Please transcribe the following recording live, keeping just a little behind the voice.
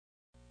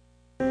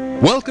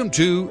Welcome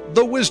to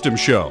The Wisdom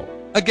Show,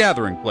 a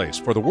gathering place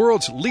for the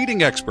world's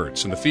leading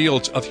experts in the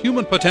fields of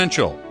human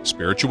potential,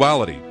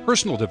 spirituality,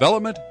 personal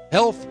development,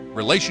 health,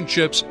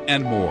 relationships,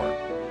 and more.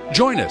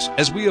 Join us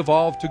as we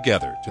evolve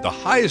together to the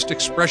highest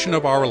expression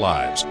of our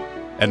lives.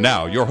 And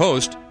now, your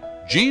host,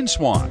 Jean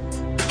Swan.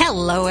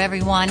 Hello,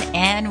 everyone,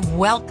 and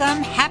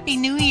welcome. Happy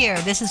New Year.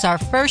 This is our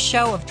first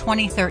show of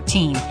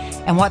 2013.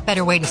 And what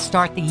better way to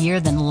start the year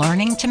than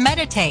learning to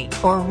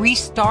meditate or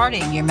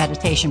restarting your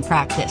meditation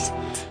practice?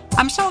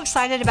 I'm so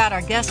excited about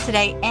our guest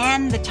today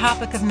and the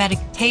topic of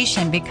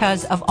meditation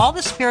because of all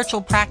the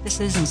spiritual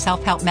practices and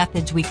self-help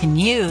methods we can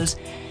use.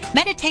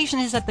 Meditation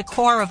is at the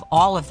core of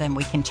all of them.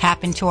 We can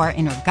tap into our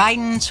inner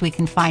guidance. We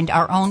can find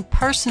our own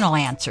personal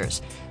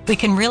answers. We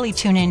can really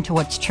tune into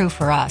what's true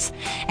for us.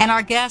 And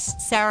our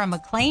guest, Sarah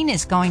McLean,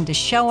 is going to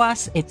show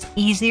us it's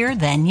easier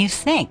than you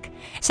think.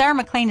 Sarah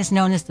McLean is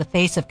known as the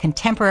face of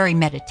contemporary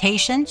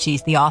meditation.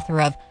 She's the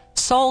author of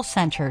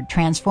Soul-Centered,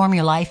 Transform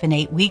Your Life in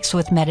 8 Weeks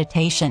with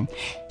Meditation.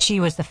 She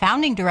was the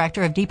founding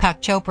director of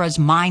Deepak Chopra's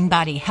Mind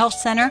Body Health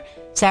Center.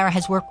 Sarah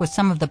has worked with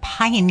some of the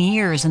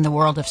pioneers in the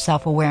world of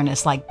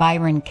self-awareness like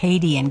Byron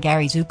Katie and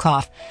Gary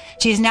Zukav.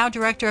 She is now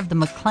director of the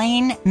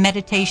McLean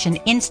Meditation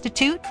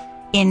Institute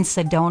in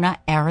Sedona,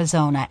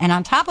 Arizona. And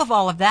on top of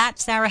all of that,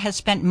 Sarah has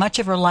spent much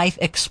of her life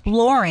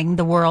exploring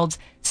the world's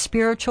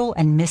spiritual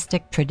and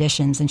mystic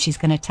traditions, and she's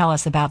going to tell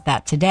us about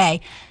that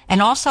today,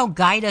 and also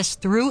guide us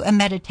through a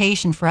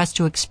meditation for us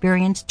to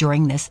experience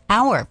during this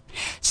hour.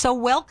 So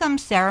welcome,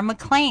 Sarah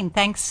McLean.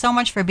 Thanks so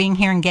much for being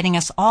here and getting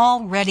us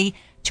all ready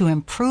to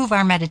improve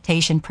our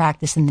meditation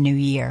practice in the new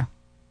year.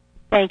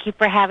 Thank you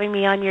for having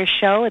me on your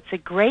show. It's a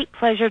great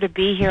pleasure to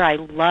be here. I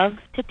love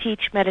to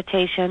teach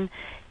meditation,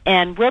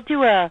 and we'll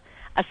do a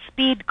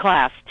speed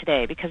class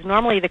today because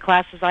normally the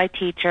classes I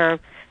teach are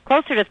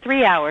closer to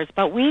 3 hours,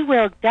 but we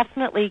will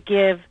definitely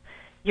give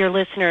your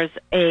listeners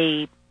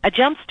a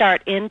jump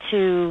start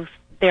into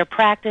their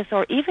practice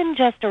or even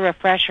just a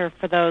refresher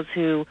for those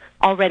who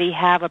already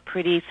have a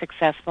pretty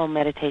successful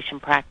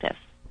meditation practice.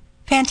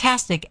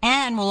 Fantastic.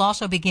 And we'll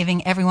also be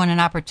giving everyone an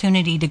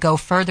opportunity to go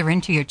further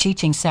into your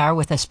teaching, Sarah,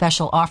 with a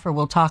special offer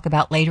we'll talk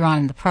about later on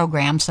in the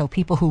program. So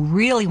people who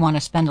really want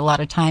to spend a lot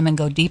of time and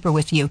go deeper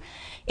with you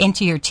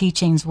into your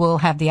teachings will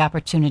have the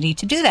opportunity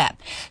to do that.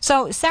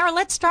 So, Sarah,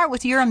 let's start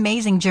with your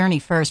amazing journey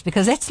first,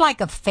 because it's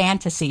like a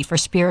fantasy for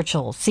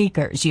spiritual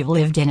seekers. You've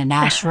lived in an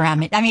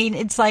ashram. I mean,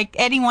 it's like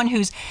anyone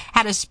who's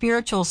had a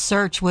spiritual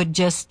search would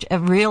just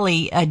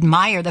really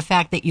admire the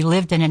fact that you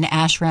lived in an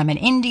ashram in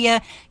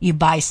India, you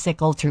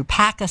bicycled through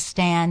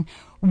Pakistan.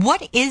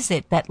 What is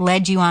it that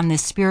led you on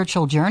this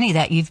spiritual journey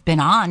that you've been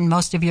on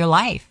most of your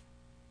life?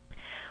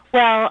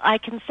 Well, I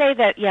can say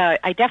that, yeah,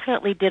 I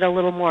definitely did a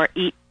little more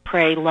eat,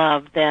 pray,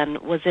 love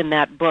than was in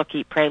that book,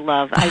 Eat, Pray,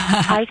 Love.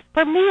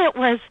 For me, it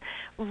was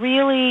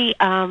really,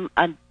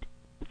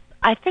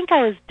 I think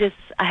I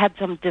had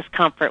some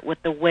discomfort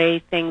with the way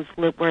things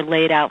were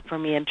laid out for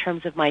me in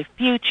terms of my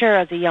future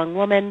as a young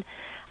woman.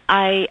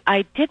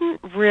 I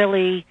didn't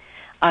really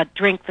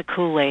drink the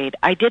Kool-Aid.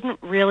 I didn't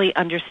really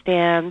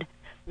understand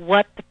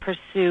what the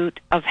pursuit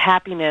of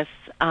happiness,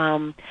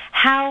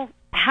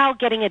 how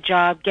getting a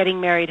job, getting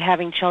married,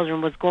 having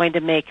children was going to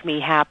make me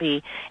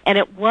happy. And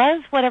it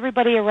was what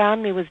everybody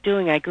around me was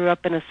doing. I grew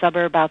up in a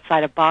suburb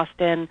outside of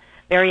Boston,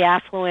 very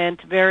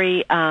affluent,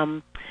 very,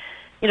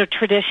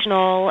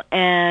 traditional,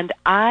 and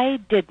I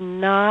did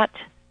not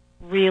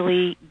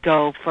really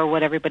go for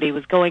what everybody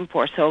was going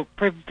for. So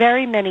for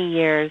very many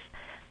years,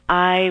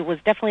 I was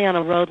definitely on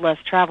a road less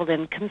traveled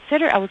and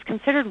I was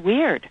considered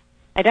weird.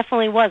 I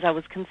definitely was. I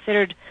was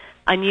considered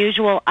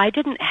unusual. I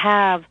didn't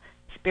have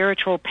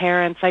spiritual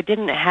parents. I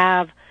didn't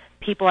have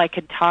people I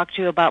could talk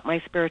to about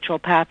my spiritual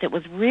path. It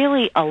was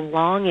really a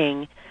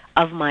longing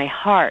of my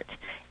heart.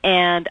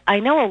 And I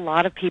know a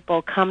lot of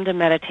people come to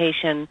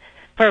meditation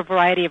for a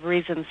variety of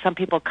reasons. Some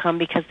people come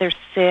because they're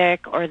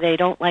sick or they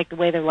don't like the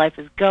way their life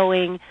is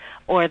going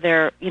or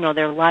their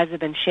lives have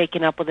been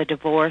shaken up with a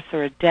divorce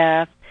or a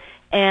death.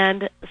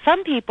 And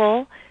some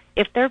people,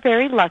 if they're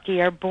very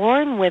lucky, are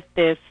born with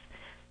this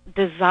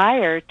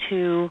desire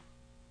to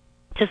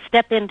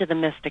step into the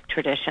mystic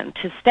tradition,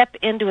 to step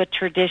into a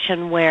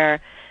tradition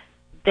where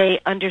they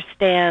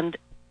understand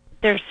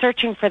they're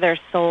searching for their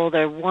soul,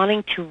 they're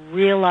wanting to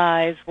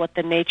realize what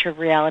the nature of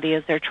reality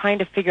is, they're trying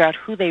to figure out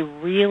who they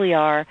really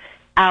are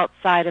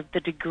outside of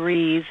the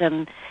degrees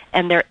and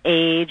their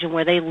age and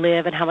where they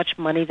live and how much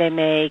money they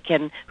make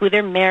and who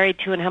they're married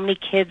to and how many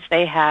kids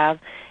they have.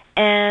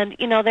 And,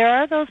 there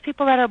are those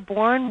people that are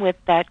born with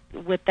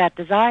that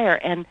desire,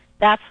 and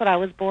that's what I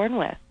was born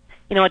with.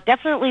 It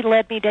definitely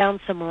led me down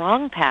some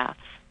wrong paths,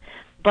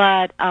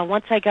 but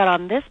once I got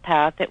on this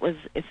path,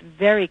 it's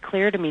very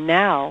clear to me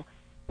now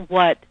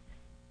what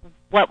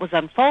was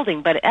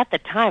unfolding. But at the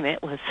time,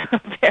 it was,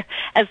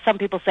 as some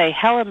people say,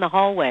 hell in the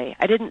hallway.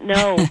 I didn't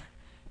know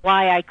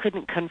why I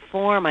couldn't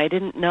conform. I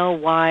didn't know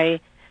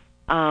why,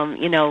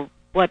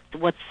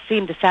 what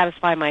seemed to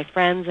satisfy my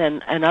friends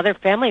and other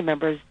family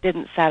members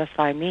didn't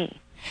satisfy me.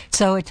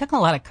 So it took a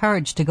lot of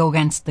courage to go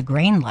against the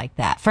grain like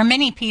that. For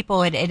many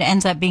people, it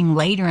ends up being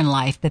later in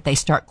life that they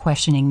start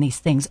questioning these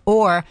things,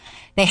 or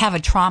they have a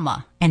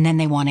trauma and then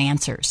they want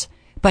answers.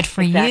 But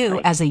for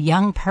you, as a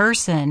young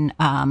person,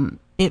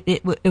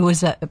 it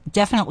was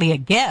definitely a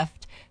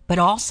gift, but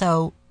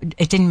also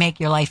it didn't make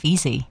your life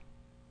easy.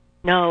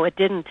 No, it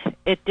didn't.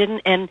 It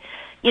didn't. And,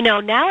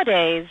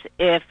 nowadays,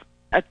 if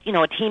a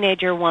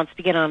teenager wants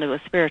to get onto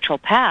a spiritual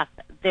path,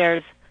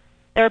 there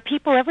are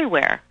people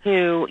everywhere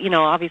who,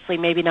 obviously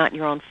maybe not in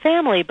your own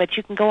family, but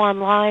you can go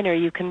online or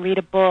you can read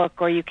a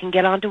book or you can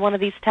get onto one of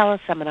these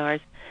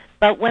teleseminars.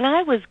 But when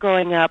I was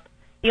growing up,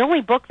 the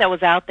only book that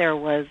was out there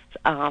was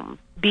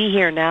Be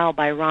Here Now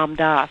by Ram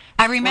Dass.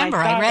 I remember.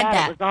 I read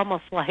that. It was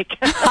almost like...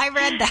 I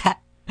read that.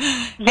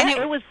 Yeah, and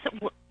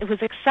it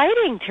was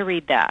exciting to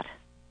read that.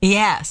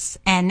 Yes,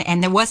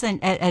 and there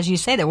wasn't, as you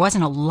say, there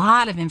wasn't a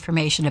lot of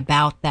information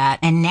about that.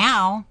 And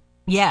now,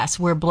 yes,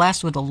 we're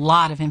blessed with a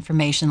lot of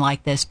information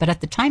like this. But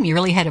at the time, you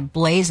really had to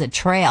blaze a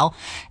trail.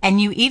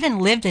 And you even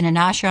lived in an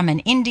ashram in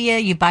India.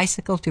 You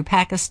bicycled through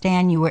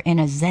Pakistan. You were in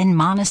a Zen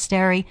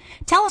monastery.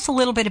 Tell us a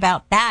little bit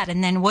about that,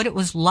 and then what it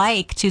was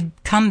like to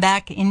come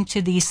back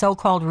into the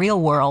so-called real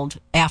world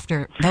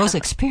after those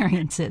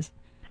experiences.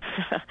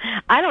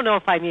 I don't know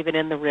if I'm even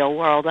in the real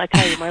world. I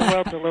tell you, my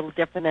world's a little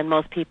different than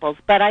most people's.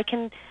 But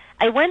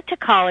I went to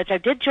college. I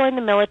did join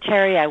the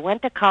military. I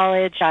went to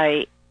college.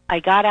 I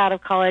got out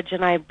of college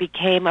and I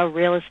became a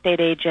real estate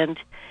agent.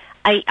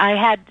 I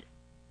had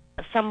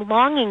some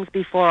longings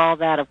before all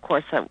that, of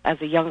course,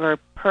 as a younger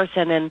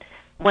person, and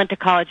went to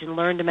college and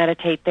learned to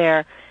meditate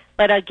there.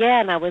 But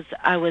again, I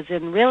was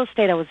in real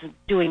estate. I was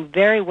doing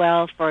very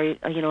well for,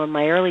 in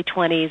my early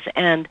 20s,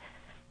 and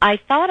I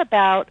thought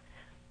about,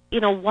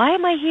 why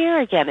am I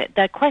here again?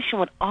 That question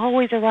would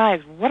always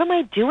arise. What am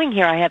I doing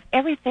here? I have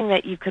everything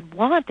that you could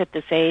want at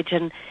this age,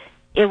 and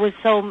it was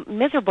so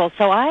miserable.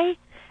 So I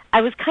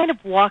was kind of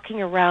walking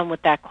around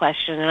with that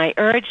question, and I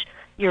urge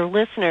your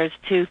listeners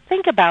to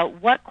think about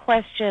what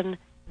question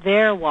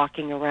they're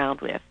walking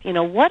around with.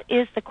 What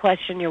is the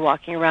question you're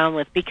walking around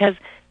with? Because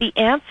the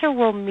answer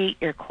will meet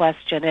your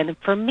question. And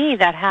for me,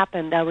 that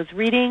happened. I was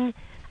reading,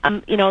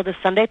 the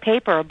Sunday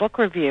paper, a book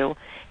review,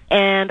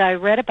 and I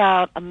read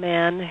about a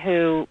man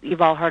who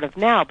you've all heard of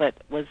now, but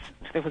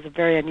there was a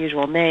very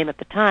unusual name at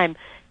the time,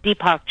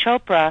 Deepak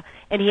Chopra,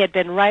 and he had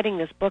been writing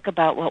this book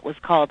about what was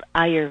called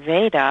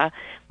Ayurveda,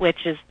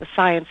 which is the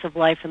science of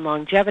life and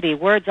longevity,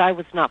 words I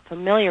was not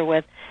familiar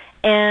with.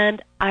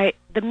 And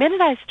the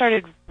minute I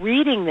started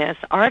reading this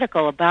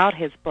article about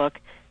his book,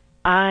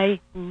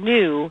 I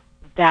knew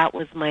that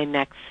was my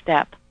next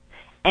step.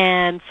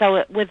 And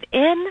so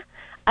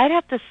I'd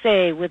have to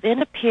say,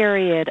 within a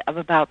period of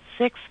about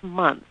 6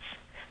 months,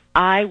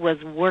 I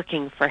was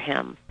working for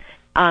him.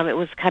 It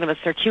was kind of a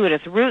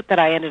circuitous route that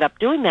I ended up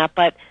doing that,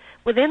 but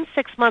within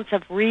 6 months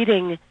of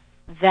reading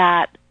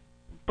that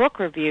book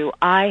review,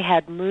 I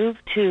had moved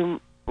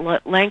to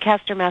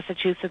Lancaster,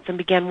 Massachusetts, and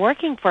began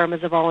working for him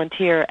as a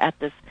volunteer at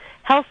this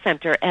health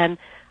center. And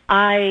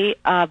I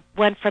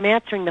went from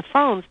answering the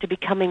phones to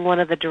becoming one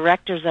of the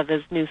directors of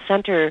his new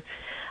center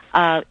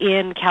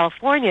in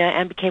California,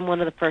 and became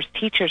one of the first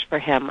teachers for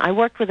him. I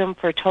worked with him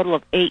for a total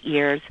of 8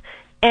 years,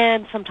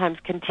 and sometimes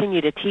continue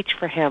to teach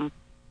for him.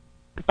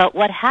 But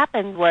what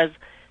happened was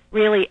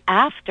really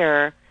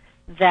after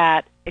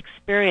that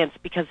experience,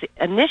 because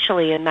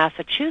initially in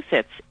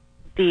Massachusetts,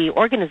 the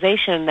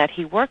organization that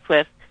he worked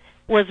with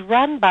was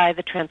run by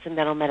the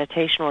Transcendental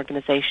Meditation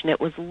Organization. It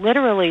was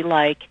literally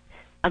like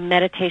a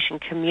meditation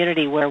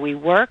community where we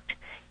worked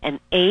and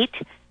ate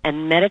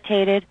and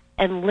meditated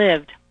and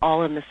lived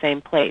all in the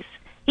same place.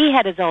 He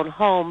had his own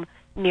home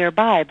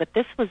nearby, but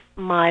this was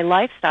my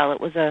lifestyle.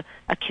 It was a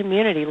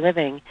community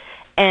living.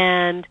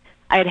 And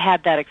I'd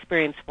had that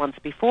experience once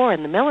before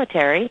in the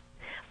military,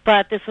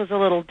 but this was a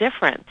little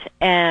different.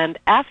 And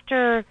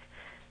after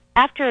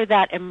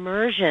that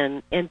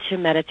immersion into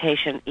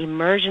meditation,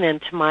 immersion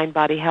into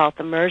mind-body health,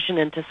 immersion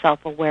into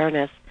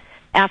self-awareness,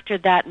 after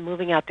that,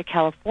 moving out to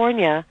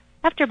California,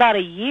 after about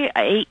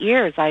 8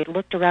 years, I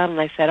looked around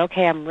and I said,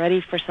 okay, I'm ready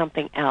for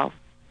something else.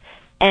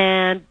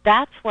 And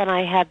that's when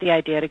I had the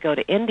idea to go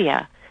to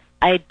India.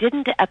 I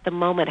didn't at the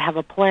moment have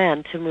a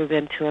plan to move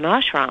into an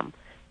ashram,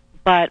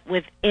 but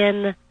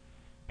within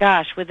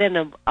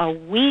a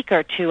week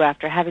or two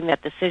after having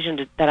that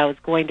decision that I was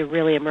going to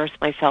really immerse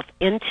myself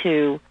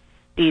into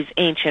this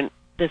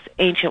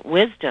ancient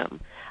wisdom,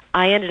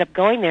 I ended up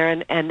going there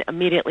and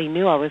immediately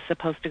knew I was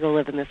supposed to go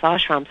live in this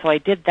ashram. So I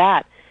did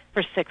that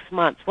for 6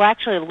 months. Well,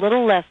 actually a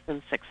little less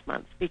than 6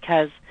 months,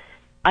 because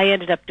I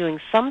ended up doing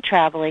some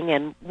traveling,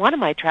 and one of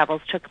my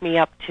travels took me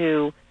up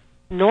to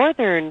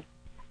northern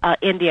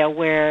India,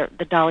 where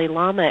the Dalai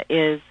Lama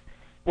is,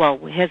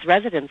 his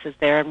residence is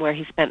there, and where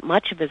he spent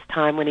much of his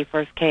time when he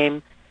first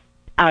came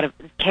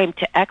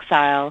to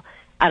exile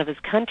out of his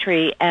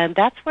country, and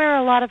that's where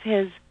a lot of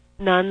his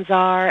nuns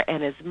are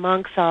and his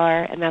monks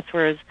are, and that's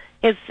where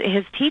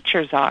his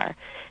teachers are.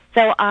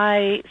 So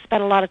I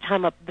spent a lot of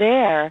time up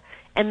there,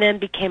 and then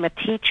became a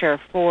teacher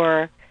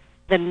for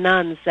the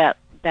nuns that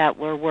that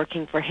were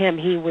working for him,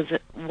 he was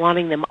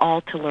wanting them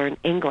all to learn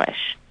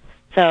English.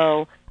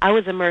 So I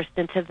was immersed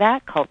into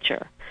that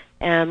culture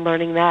and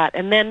learning that.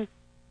 And then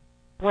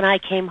when I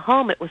came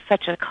home, it was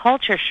such a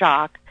culture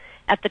shock.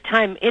 At the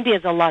time,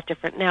 India's a lot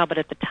different now, but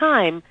at the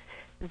time,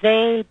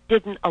 they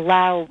didn't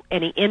allow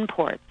any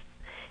imports.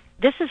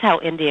 This is how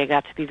India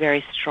got to be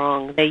very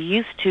strong. They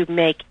used to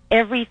make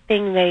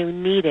everything they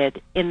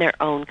needed in their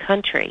own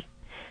country.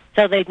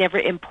 So they never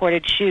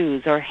imported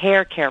shoes or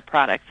hair care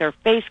products or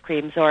face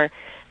creams or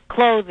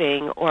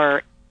clothing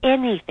or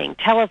anything,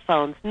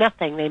 telephones,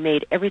 nothing. They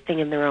made everything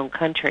in their own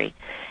country.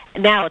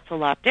 Now it's a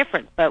lot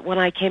different. But when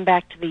I came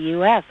back to the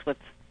U.S. with,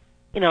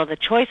 the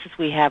choices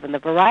we have and the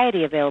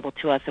variety available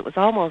to us, it was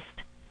almost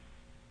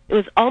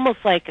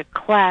like a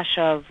clash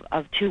of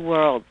two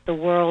worlds, the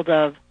world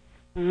of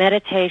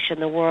meditation,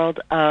 the world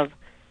of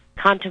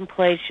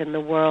contemplation, the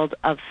world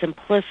of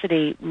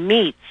simplicity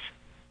meets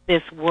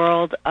this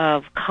world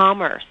of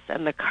commerce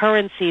and the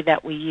currency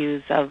that we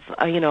use of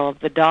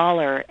the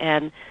dollar,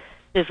 and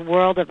this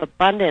world of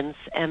abundance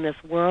and this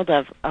world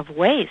of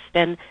waste.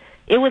 And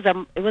it was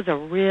a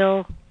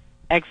real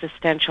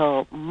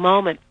existential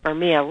moment for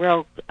me, a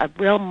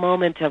real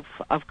moment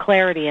of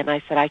clarity. And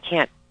I said, I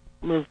can't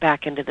move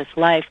back into this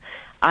life.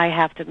 I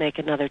have to make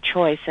another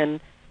choice. And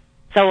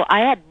so I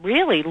had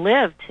really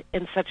lived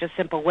in such a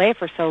simple way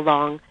for so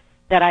long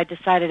that I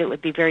decided it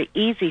would be very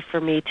easy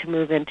for me to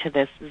move into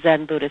this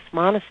Zen Buddhist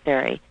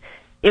monastery.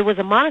 It was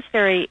a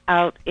monastery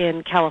out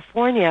in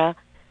California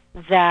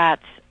that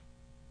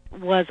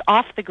was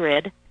off the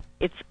grid.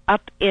 It's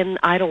up in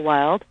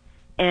Idlewild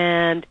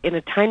and in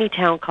a tiny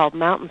town called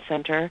Mountain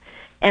Center.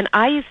 And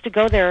I used to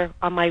go there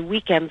on my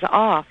weekends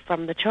off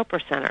from the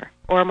Chopra Center,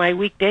 or my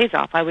weekdays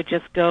off. I would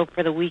just go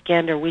for the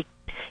weekend or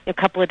a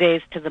couple of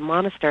days to the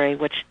monastery,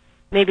 which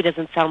maybe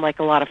doesn't sound like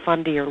a lot of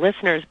fun to your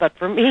listeners, but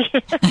for me,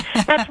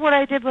 that's what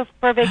I did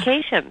for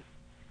vacation.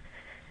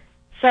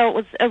 So it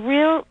was a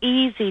real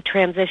easy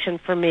transition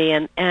for me,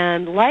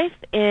 and life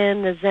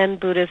in the Zen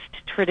Buddhist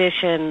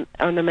tradition,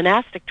 or the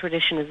monastic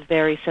tradition, is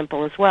very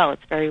simple as well.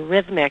 It's very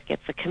rhythmic.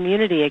 It's a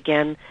community,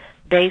 again,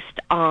 based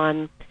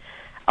on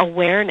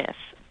awareness,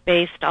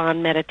 based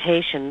on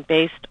meditation,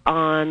 based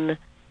on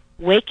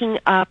waking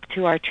up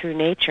to our true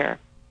nature.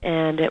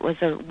 And it was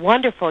a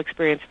wonderful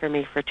experience for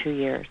me for 2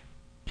 years.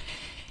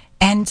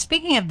 And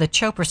speaking of the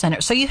Chopra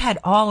Center, so you had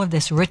all of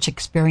this rich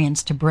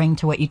experience to bring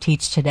to what you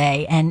teach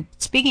today. And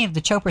speaking of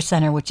the Chopra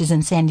Center, which is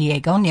in San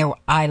Diego, near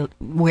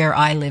where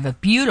I live, a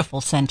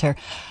beautiful center,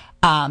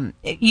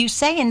 you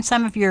say in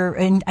some of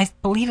and I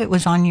believe it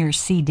was on your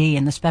CD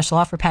in the special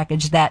offer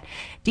package, that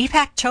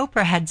Deepak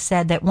Chopra had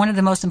said that one of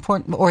the most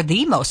important, or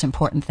the most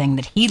important thing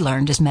that he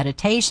learned is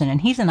meditation.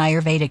 And he's an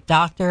Ayurvedic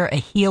doctor, a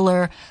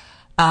healer,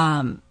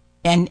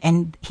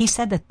 and he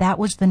said that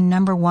was the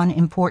number one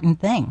important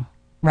thing.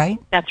 Right?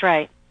 That's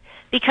right.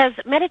 Because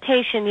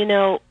meditation,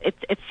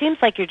 it seems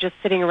like you're just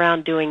sitting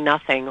around doing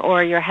nothing,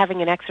 or you're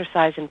having an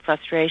exercise in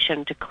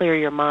frustration to clear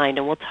your mind,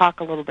 and we'll talk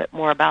a little bit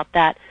more about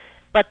that.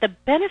 But the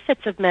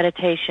benefits of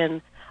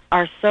meditation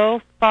are so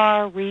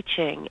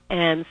far-reaching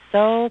and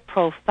so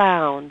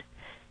profound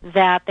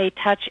that they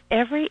touch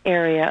every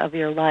area of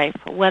your life,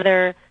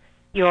 whether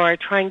you're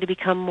trying to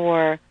become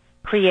more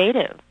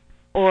creative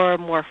or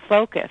more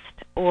focused,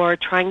 or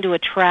trying to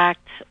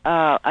attract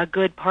a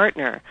good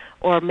partner,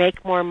 or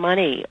make more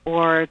money,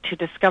 or to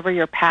discover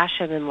your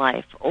passion in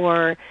life,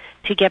 or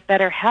to get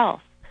better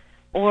health,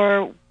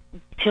 or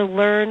to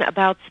learn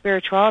about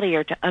spirituality,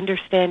 or to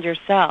understand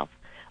yourself,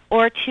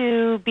 or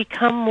to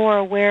become more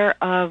aware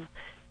of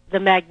the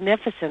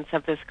magnificence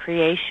of this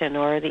creation,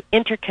 or the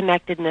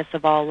interconnectedness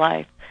of all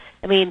life.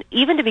 I mean,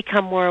 even to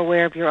become more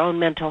aware of your own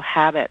mental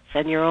habits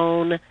and your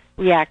own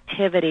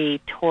reactivity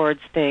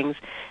towards things,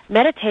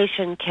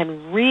 meditation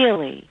can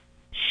really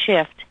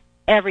shift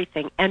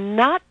everything, and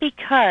not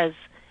because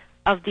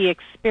of the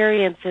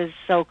experiences,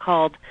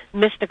 so-called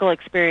mystical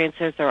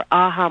experiences or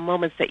aha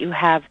moments that you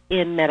have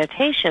in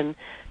meditation,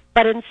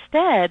 but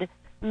instead,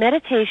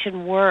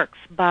 meditation works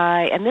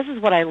by, and this is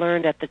what I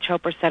learned at the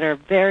Chopra Center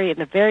in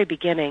the very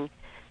beginning,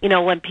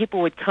 when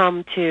people would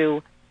come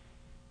to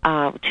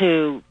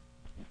come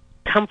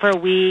for a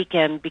week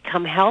and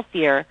become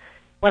healthier,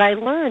 what I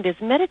learned is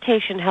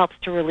meditation helps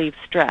to relieve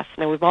stress.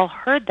 Now, we've all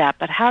heard that,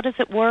 but how does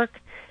it work?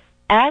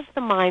 As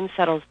the mind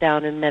settles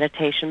down in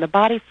meditation, the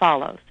body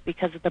follows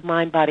because of the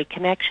mind-body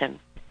connection.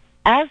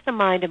 As the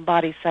mind and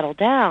body settle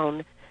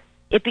down,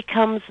 it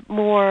becomes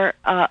more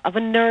of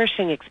a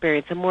nourishing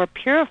experience, a more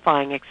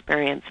purifying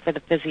experience for the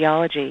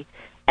physiology.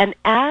 And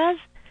as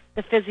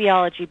the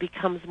physiology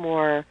becomes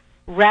more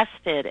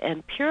rested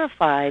and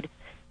purified,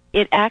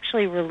 it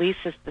actually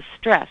releases the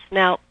stress.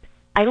 Now,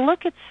 I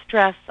look at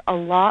stress a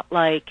lot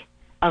like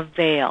a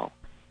veil.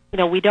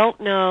 We don't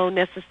know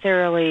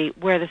necessarily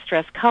where the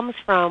stress comes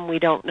from. We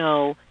don't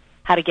know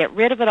how to get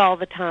rid of it all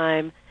the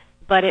time,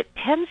 but it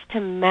tends to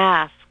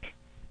mask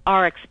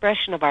our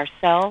expression of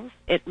ourselves.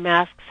 It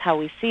masks how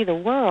we see the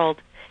world,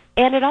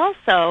 and it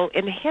also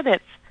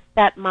inhibits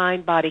that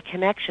mind-body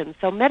connection.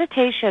 So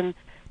meditation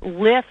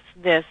lifts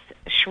this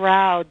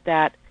shroud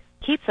that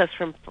keeps us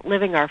from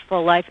living our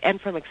full life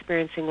and from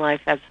experiencing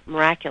life as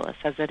miraculous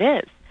as it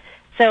is.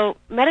 So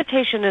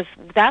meditation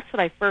that's what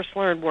I first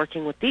learned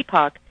working with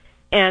Deepak,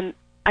 and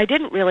I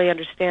didn't really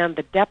understand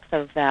the depth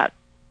of that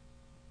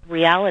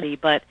reality,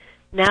 but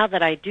now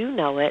that I do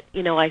know it,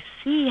 I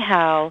see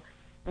how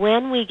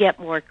when we get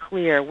more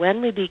clear,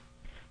 when we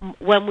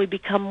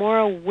become more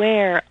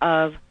aware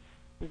of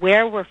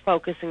where we're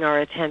focusing our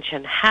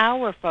attention, how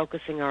we're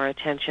focusing our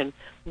attention,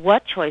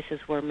 what choices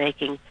we're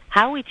making,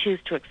 how we choose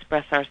to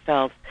express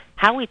ourselves,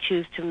 how we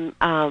choose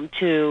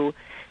to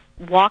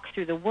walk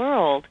through the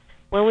world,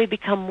 when we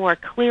become more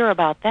clear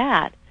about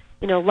that,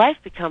 life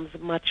becomes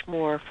much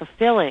more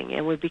fulfilling,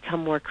 and we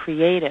become more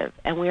creative,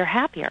 and we are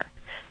happier.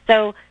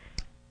 So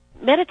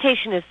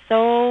meditation is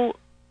so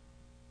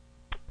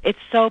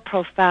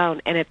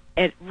profound, and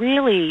it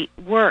really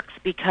works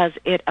because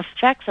it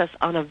affects us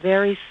on a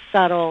very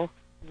subtle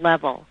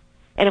level.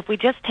 And if we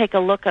just take a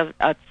look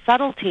at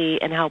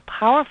subtlety and how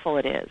powerful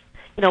it is,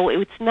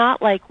 it's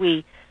not like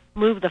we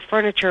move the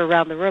furniture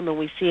around the room and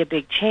we see a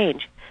big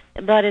change.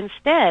 But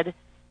instead,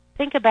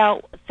 think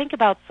about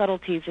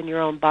subtleties in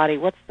your own body.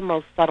 What's the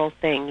most subtle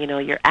thing?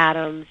 Your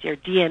atoms, your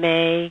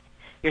DNA,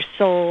 your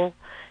soul.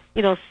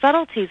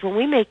 Subtleties, when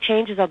we make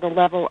changes on the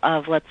level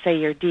of, let's say,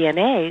 your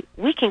DNA,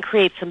 we can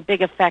create some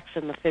big effects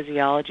in the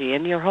physiology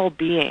and your whole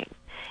being.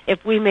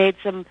 If you made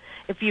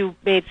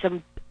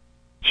some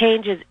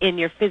changes in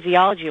your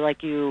physiology,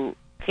 like you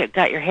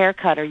got your hair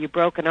cut or you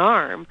broke an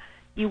arm,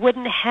 you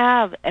wouldn't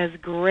have as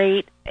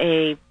great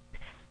a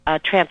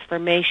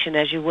transformation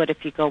as you would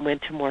if you go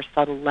into more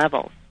subtle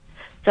levels.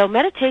 So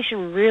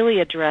meditation really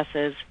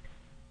addresses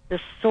the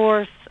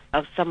source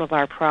of some of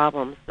our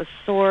problems, the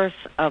source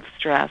of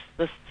stress,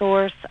 the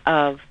source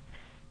of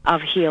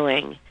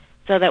healing,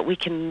 so that we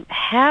can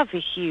have a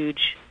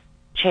huge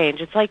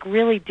change. It's like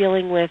really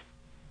dealing with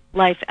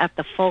life at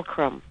the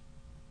fulcrum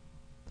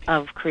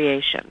of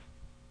creation.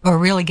 Or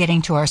really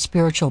getting to our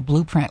spiritual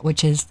blueprint,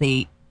 which is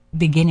the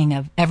beginning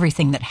of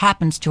everything that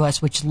happens to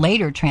us, which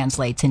later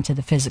translates into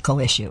the physical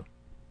issue.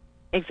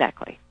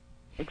 Exactly.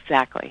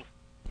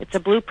 It's a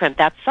blueprint.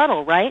 That's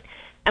subtle, right?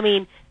 I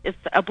mean,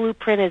 a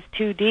blueprint is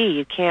 2D.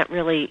 You can't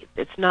really,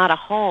 it's not a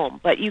home,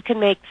 but you can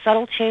make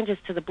subtle changes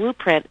to the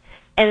blueprint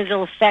and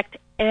it'll affect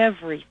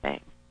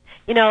everything.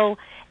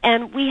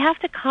 And we have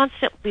to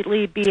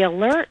constantly be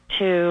alert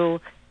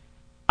to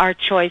our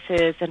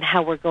choices and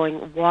how we're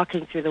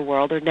walking through the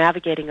world or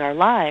navigating our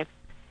lives,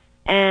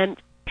 and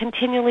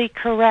continually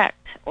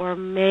correct or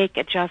make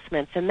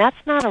adjustments. And that's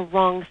not a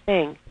wrong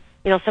thing.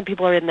 Some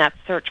people are in that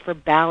search for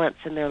balance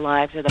in their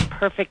lives, or the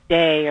perfect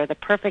day, or the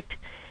perfect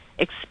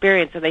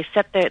experience, or they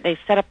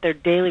set up their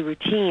daily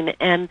routine,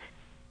 and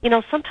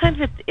sometimes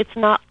it's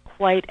not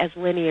quite as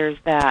linear as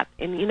that.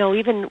 And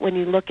even when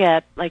you look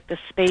at like the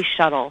space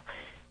shuttle,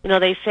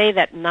 they say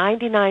that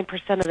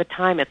 99% of the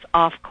time it's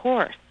off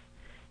course,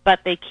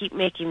 but they keep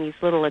making these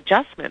little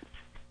adjustments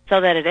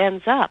so that it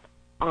ends up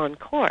on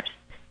course.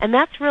 And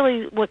that's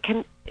really what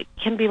can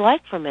be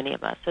like for many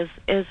of us,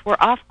 is we're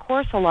off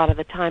course a lot of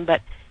the time,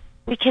 but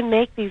we can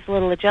make these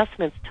little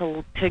adjustments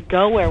to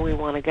go where we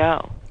want to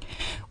go.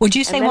 Would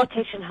you say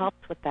meditation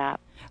helps with that?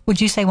 Would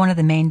you say one of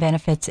the main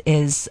benefits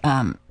is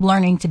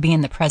learning to be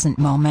in the present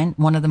moment,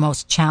 one of the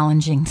most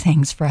challenging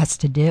things for us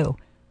to do?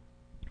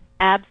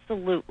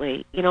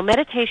 Absolutely.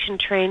 Meditation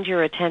trains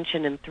your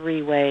attention in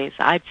 3 ways,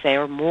 I'd say,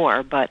 or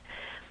more. But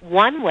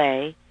one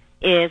way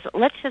is,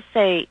 let's just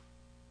say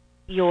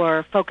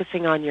you're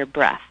focusing on your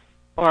breath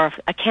or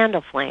a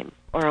candle flame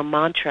or a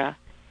mantra.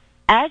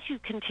 As you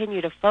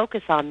continue to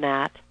focus on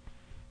that,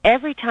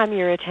 every time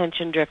your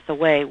attention drifts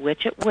away,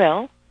 which it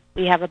will,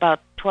 we have about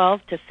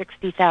 12 to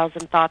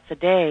 60,000 thoughts a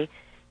day,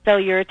 so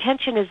your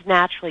attention is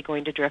naturally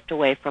going to drift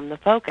away from the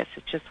focus.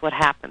 It's just what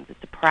happens.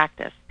 It's a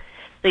practice.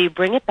 So you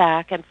bring it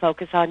back and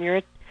focus on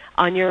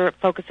your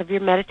focus of your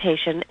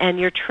meditation, and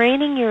you're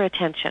training your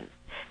attention.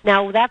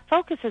 Now, that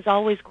focus is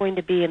always going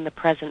to be in the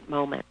present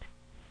moment.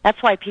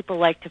 That's why people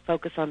like to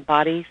focus on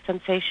body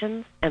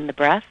sensations and the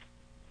breath,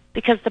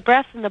 because the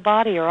breath and the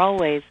body are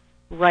always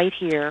right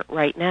here,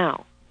 right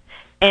now.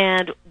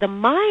 And the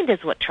mind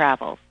is what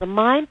travels. The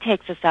mind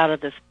takes us out of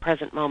this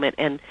present moment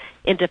and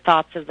into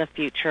thoughts of the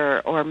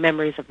future or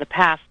memories of the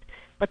past.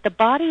 But the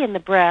body and the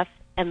breath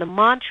and the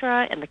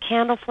mantra and the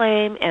candle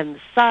flame and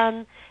the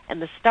sun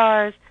and the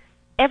stars,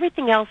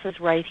 everything else is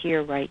right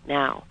here, right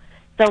now.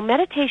 So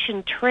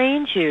meditation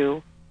trains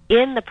you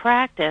in the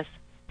practice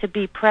to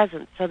be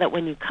present, so that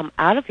when you come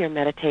out of your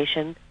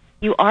meditation,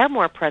 you are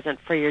more present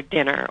for your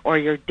dinner or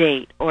your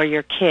date or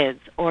your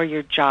kids or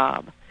your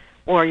job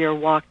or your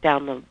walk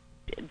down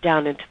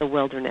into the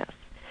wilderness.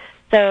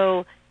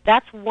 So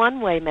that's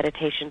one way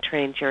meditation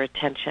trains your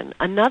attention.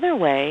 Another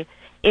way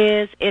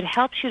is it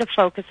helps you to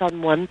focus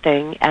on one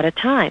thing at a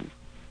time.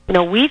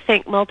 We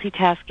think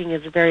multitasking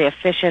is very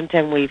efficient,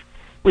 and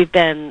we've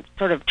been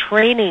sort of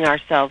training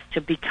ourselves to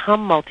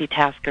become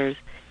multitaskers,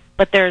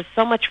 but there's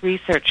so much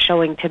research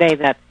showing today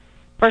that,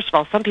 first of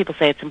all, some people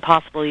say it's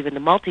impossible even to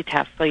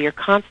multitask, so you're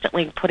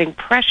constantly putting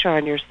pressure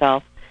on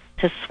yourself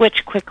to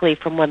switch quickly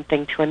from one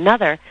thing to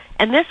another.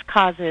 And this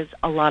causes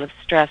a lot of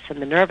stress in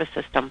the nervous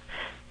system.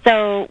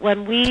 So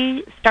when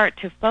we start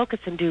to focus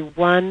and do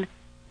one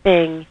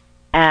thing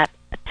at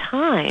a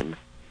time,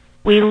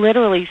 we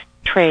literally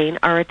train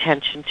our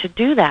attention to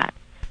do that.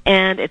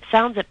 And it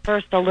sounds at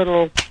first a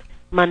little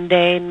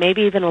mundane,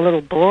 maybe even a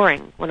little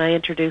boring when I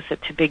introduce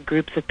it to big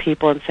groups of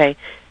people and say,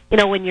 you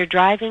know, when you're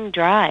driving,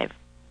 drive.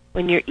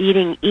 When you're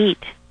eating,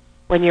 eat.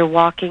 When you're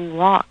walking,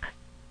 walk.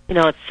 You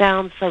know, it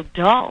sounds so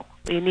dull.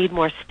 You need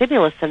more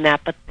stimulus than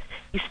that, but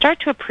you start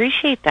to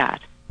appreciate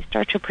that. You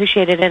start to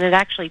appreciate it, and it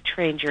actually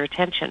trains your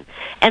attention.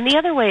 And the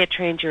other way it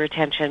trains your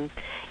attention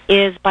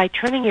is by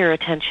turning your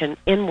attention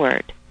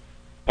inward.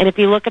 And if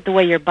you look at the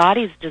way your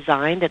body's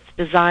designed, it's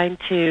designed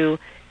to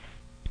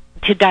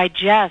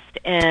digest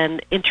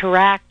and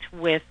interact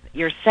with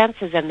your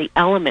senses and the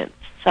elements.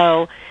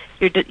 So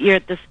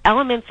the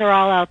elements are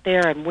all out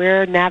there, and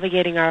we're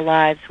navigating our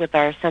lives with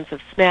our sense of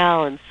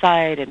smell and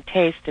sight and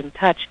taste and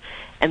touch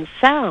and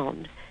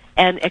sound,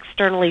 and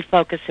externally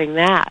focusing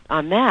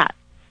on that.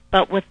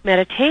 But with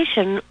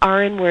meditation,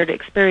 our inward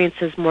experience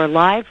is more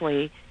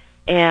lively,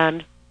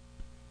 and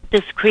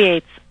this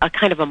creates a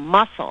kind of a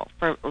muscle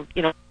for,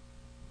 you know,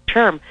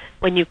 term.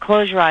 When you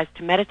close your eyes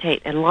to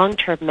meditate, and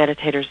long-term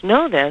meditators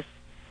know this,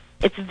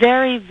 it's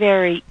very,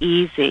 very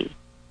easy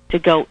to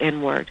go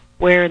inward,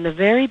 where in the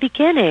very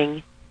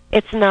beginning,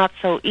 it's not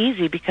so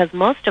easy because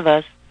most of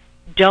us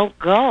don't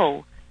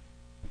go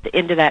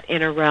into that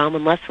inner realm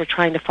unless we're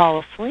trying to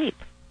fall asleep.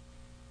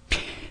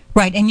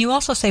 Right, and you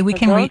also say we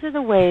can... Those are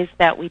the ways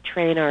that we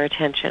train our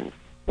attention.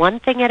 One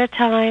thing at a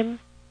time,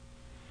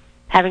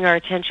 having our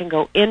attention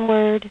go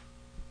inward,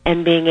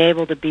 and being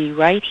able to be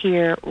right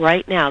here,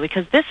 right now,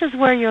 because this is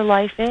where your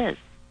life is.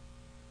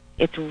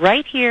 It's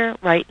right here,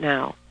 right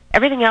now.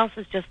 Everything else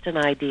is just an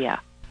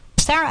idea.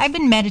 Sarah, I've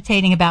been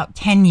meditating about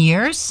 10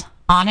 years,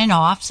 on and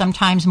off,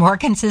 sometimes more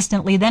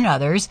consistently than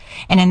others,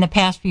 and in the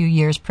past few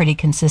years pretty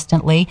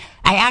consistently.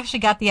 I actually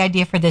got the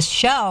idea for this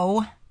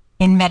show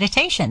in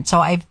meditation, so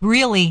I've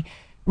really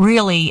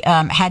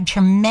had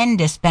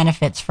tremendous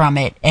benefits from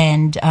it,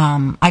 and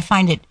I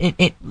find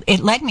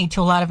it led me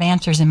to a lot of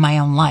answers in my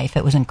own life.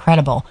 It was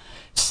incredible.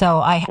 So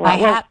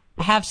I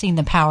have seen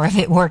the power of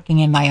it working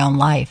in my own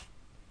life.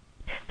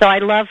 So I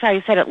love how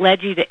you said it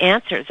led you to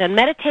answers, and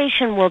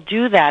meditation will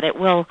do that. It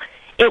will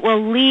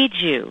lead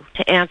you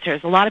to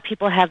answers. A lot of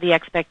people have the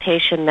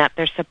expectation that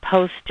they're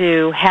supposed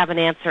to have an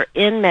answer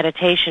in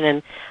meditation,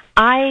 and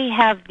I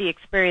have the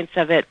experience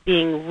of it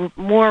being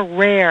more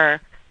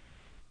rare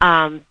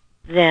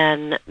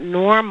than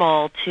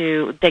normal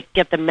to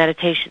get the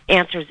meditation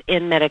answers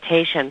in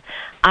meditation.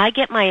 I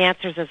get my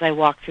answers as I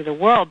walk through the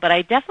world, but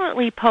I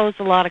definitely pose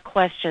a lot of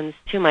questions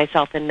to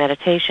myself in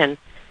meditation.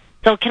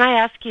 So can I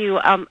ask you,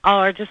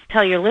 or just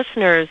tell your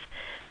listeners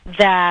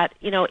that,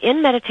 you know,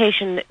 in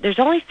meditation, there's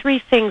only three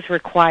things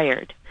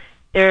required.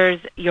 There's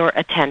your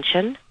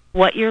attention,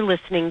 what you're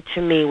listening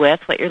to me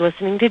with, what you're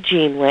listening to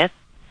Jean with,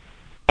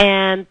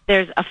 and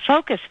there's a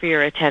focus for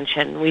your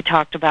attention. We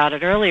talked about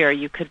it earlier.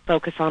 You could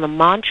focus on a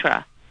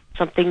mantra,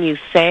 something you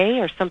say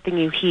or something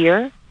you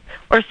hear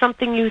or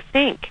something you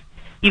think.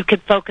 You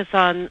could focus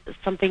on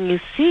something you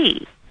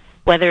see,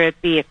 whether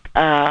it be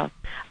a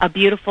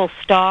beautiful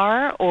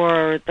star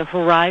or the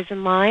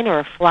horizon line or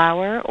a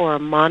flower or a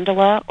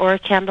mandala or a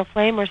candle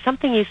flame or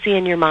something you see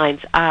in your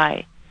mind's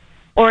eye.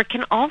 Or it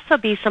can also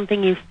be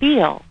something you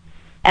feel,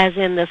 as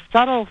in the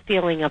subtle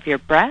feeling of your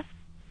breath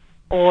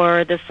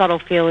or the subtle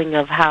feeling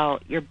of how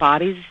your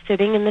body's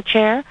sitting in the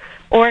chair.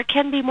 Or it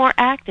can be more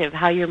active,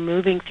 how you're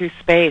moving through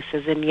space,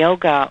 as in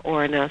yoga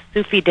or in a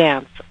Sufi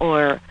dance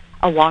or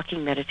a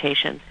walking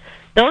meditation.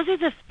 Those are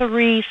the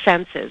three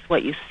senses,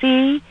 what you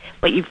see,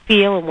 what you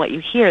feel, and what you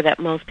hear, that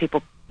most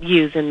people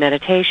use in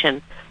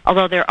meditation,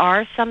 although there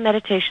are some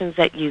meditations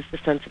that use the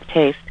sense of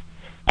taste.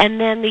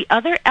 And then the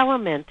other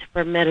element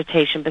for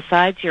meditation,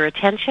 besides your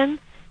attention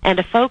and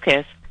a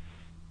focus,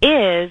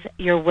 is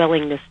your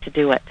willingness to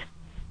do it.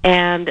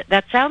 And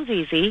that sounds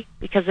easy,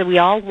 because we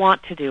all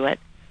want to do it,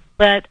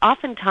 but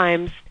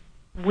oftentimes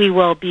we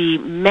will be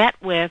met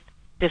with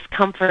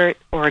discomfort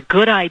or a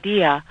good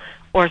idea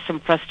or some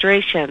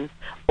frustration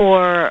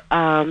or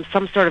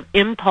some sort of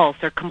impulse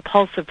or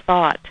compulsive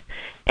thought.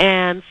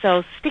 And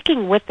so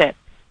sticking with it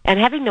and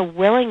having the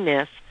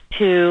willingness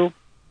to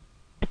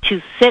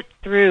sit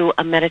through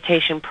a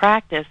meditation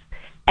practice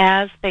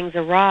as things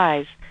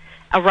arise,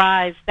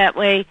 that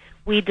way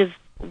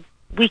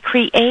we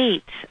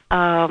create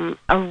a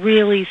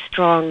really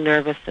strong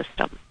nervous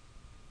system.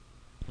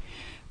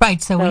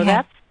 Right, so we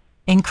have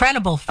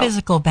incredible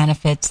physical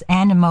benefits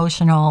and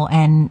emotional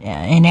and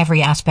in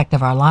every aspect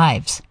of our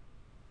lives.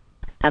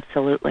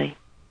 Absolutely.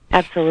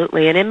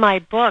 Absolutely. And in my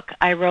book,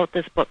 I wrote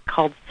this book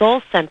called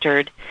Soul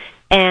Centered,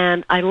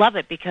 and I love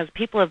it because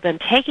people have been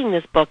taking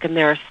this book, and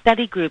there are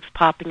study groups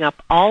popping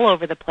up all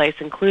over the place,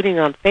 including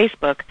on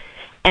Facebook.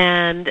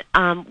 And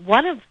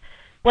one of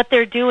what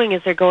they're doing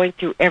is they're going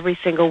through every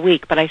single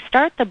week. But I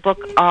start the book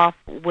off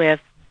with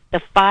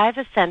the 5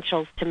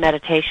 essentials to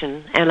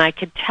meditation, and I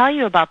could tell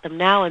you about them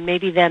now, and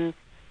maybe then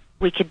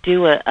we could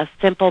do a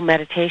simple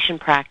meditation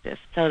practice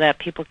so that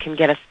people can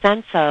get a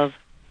sense of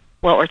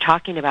what we're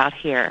talking about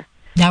here.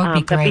 That would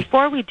be great. But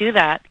before we do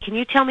that, can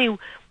you tell me,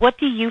 what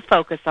do you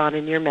focus on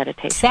in your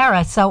meditation?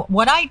 Sarah, so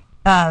what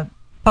I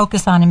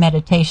focus on in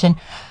meditation,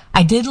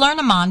 I did learn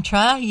a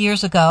mantra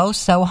years ago,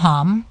 so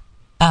hum.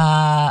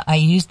 I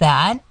use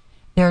that.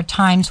 There are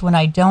times when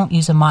I don't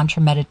use a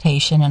mantra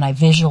meditation and I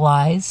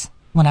visualize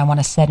when I want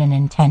to set an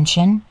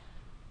intention.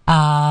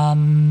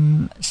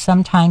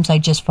 Sometimes I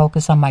just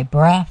focus on my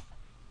breath.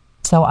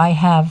 So I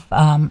have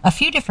a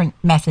few different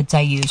methods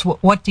I use.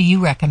 What do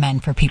you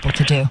recommend for people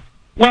to do?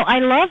 Well, I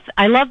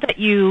love that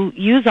you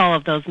use all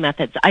of those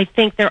methods. I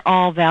think they're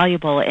all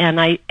valuable, and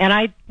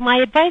my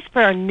advice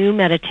for a new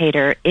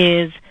meditator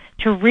is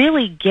to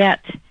really get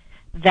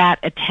that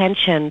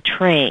attention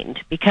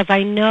trained, because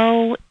I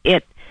know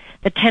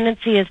the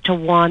tendency is to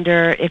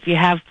wander. If you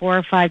have 4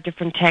 or 5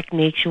 different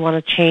techniques, you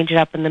want to change it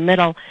up in the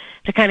middle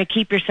to kind of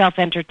keep yourself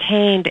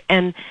entertained.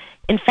 And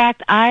in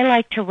fact, I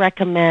like to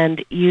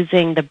recommend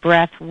using the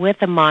breath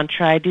with a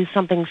mantra. I do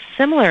something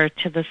similar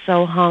to the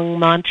So Hung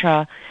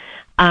mantra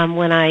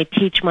when I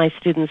teach my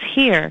students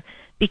here,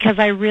 because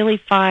I really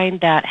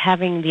find that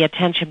having the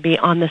attention be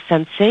on the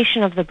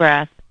sensation of the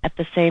breath at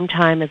the same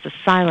time as a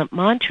silent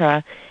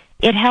mantra,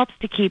 it helps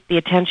to keep the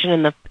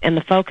attention and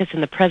the focus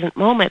in the present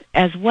moment,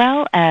 as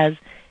well as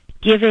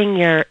giving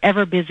your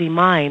ever-busy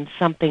mind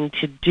something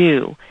to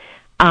do.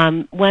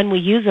 When we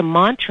use a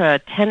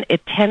mantra,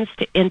 it tends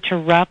to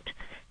interrupt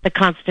the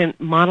constant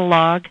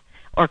monologue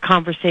or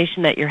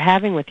conversation that you're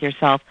having with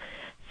yourself,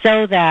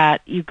 so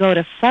that you go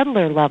to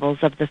subtler levels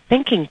of the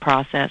thinking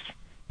process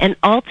and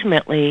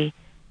ultimately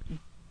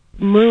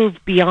move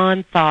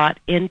beyond thought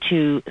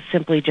into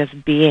simply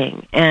just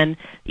being. And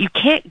you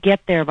can't get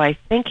there by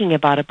thinking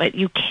about it, but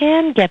you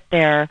can get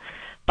there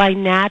by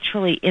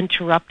naturally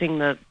interrupting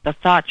the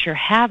thoughts you're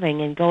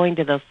having and going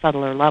to those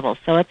subtler levels.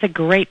 So it's a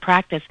great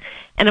practice.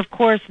 And of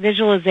course,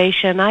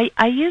 visualization,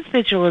 I use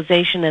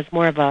visualization as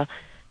more of a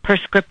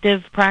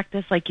prescriptive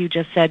practice, like you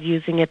just said,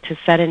 using it to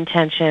set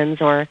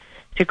intentions or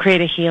to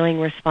create a healing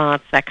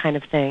response, that kind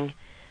of thing.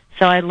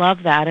 So I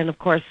love that. And of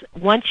course,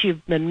 once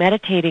you've been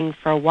meditating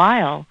for a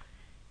while,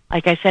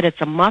 like I said,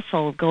 it's a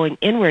muscle going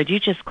inward. You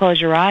just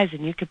close your eyes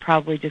and you could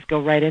probably just go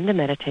right into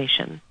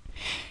meditation.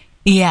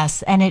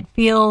 Yes, and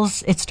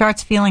it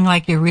starts feeling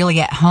like you're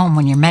really at home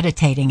when you're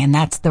meditating, and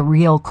that's the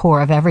real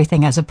core of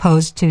everything, as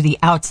opposed to the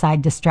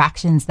outside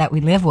distractions that we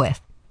live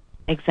with.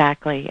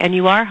 Exactly. And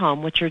you are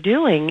home. What you're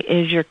doing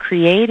is you're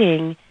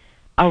creating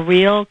a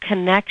real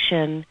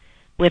connection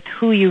with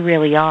who you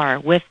really are,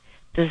 with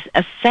this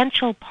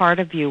essential part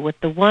of you, with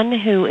the one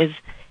who is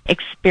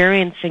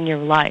experiencing your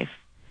life.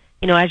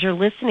 You know, as you're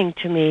listening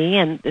to me,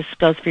 and this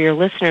goes for your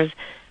listeners,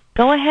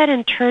 go ahead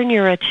and turn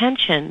your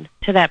attention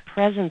to that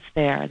presence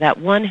there, that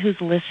one who's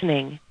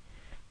listening.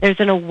 There's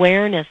an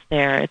awareness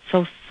there. It's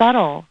so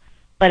subtle,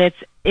 but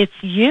it's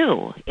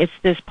you. It's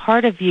this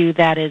part of you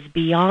that is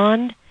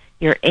beyond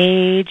your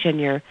age and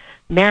your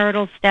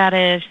marital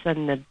status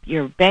and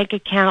your bank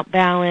account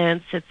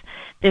balance. It's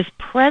this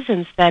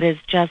presence that has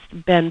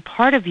just been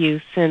part of you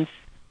since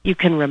you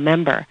can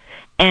remember.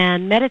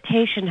 And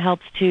meditation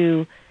helps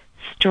to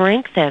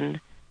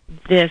strengthen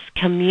this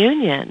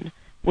communion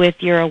with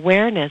your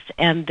awareness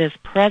and this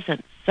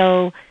presence,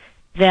 so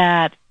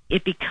that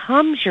it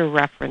becomes your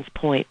reference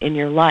point in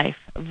your life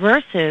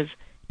versus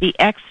the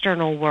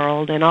external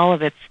world and all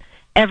of its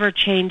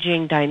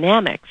ever-changing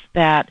dynamics,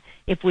 that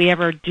if we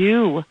ever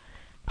do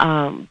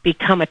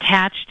become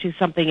attached to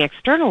something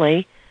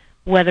externally,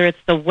 whether it's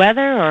the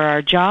weather or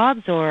our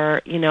jobs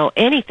or,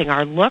 anything,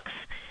 our looks,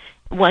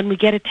 when we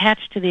get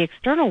attached to the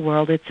external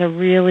world, it's a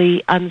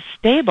really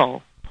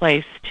unstable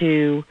place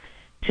to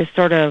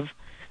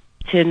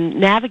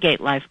navigate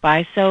life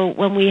by. So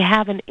when we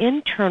have an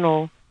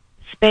internal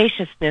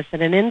spaciousness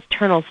and an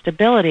internal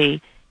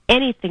stability,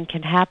 anything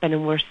can happen,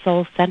 and we're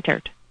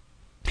soul-centered.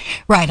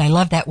 Right. I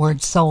love that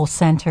word,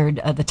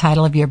 soul-centered, the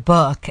title of your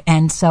book.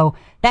 And so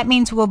that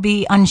means we'll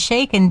be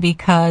unshaken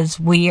because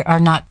we are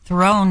not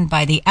thrown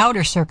by the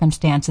outer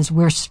circumstances.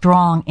 We're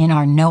strong in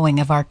our knowing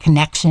of our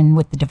connection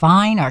with the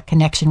divine, our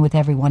connection with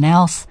everyone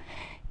else,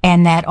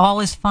 and that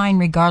all is fine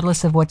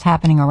regardless of what's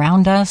happening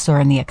around us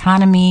or in the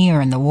economy or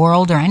in the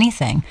world or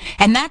anything.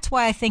 And that's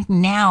why I think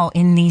now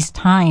in these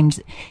times,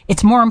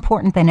 it's more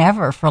important than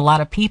ever for a lot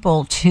of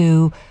people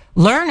to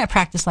learn a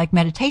practice like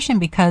meditation,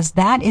 because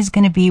that is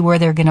going to be where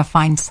they're going to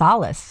find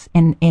solace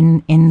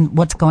in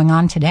what's going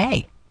on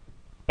today.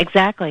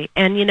 Exactly.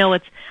 And,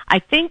 I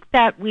think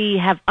that we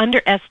have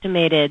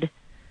underestimated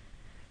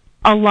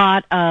a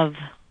lot of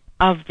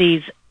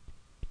these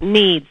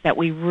needs that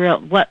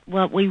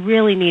what we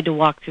really need to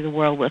walk through the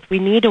world with. We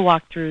need to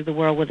walk through the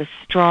world with a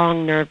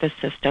strong nervous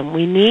system.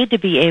 We need to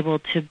be able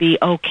to be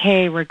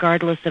okay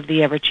regardless of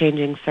the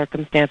ever-changing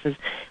circumstances.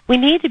 We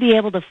need to be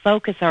able to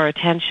focus our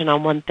attention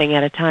on one thing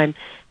at a time.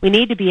 We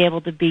need to be able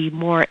to be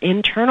more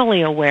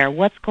internally aware.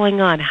 What's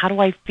going on? How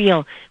do I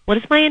feel? What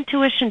does my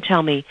intuition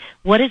tell me?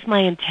 What does my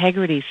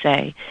integrity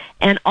say?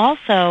 And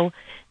also,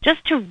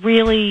 just to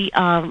really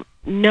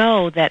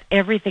know that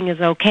everything is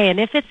okay. And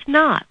if it's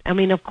not, I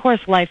mean, of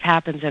course life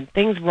happens and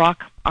things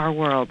rock our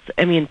worlds.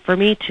 I mean, for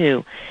me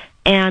too.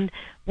 And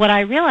what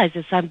I realize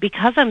is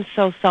because I'm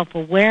so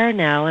self-aware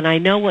now and I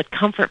know what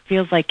comfort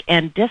feels like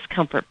and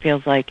discomfort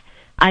feels like,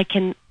 I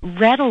can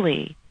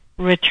readily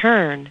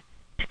return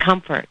to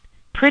comfort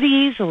pretty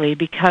easily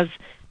because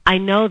I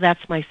know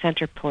that's my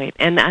center point.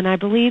 And I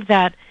believe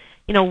that,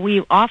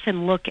 we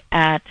often look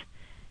at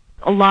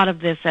a lot of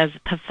this as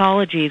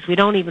pathologies. We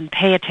don't even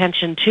pay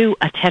attention to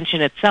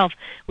attention itself.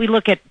 We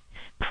look at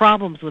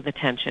problems with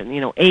attention,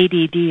 ADD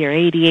or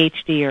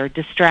ADHD or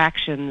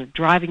distraction,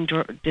 driving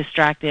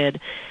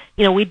distracted.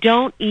 We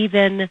don't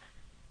even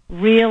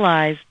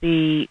realize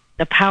the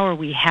power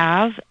we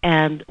have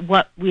and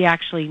what we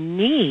actually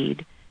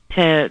need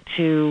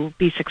to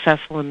be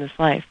successful in this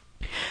life.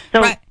 So,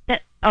 right.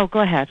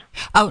 Go ahead.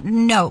 Oh,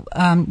 no.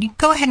 You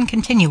go ahead and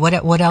continue.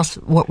 What else?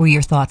 What were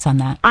your thoughts on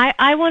that?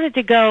 I wanted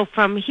to go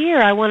from here.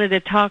 I wanted to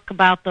talk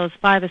about those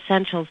 5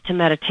 essentials to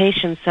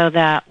meditation so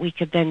that we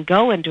could then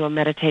go into a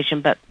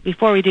meditation. But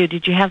before we do,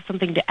 did you have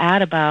something to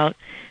add about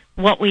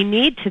what we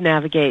need to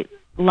navigate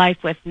life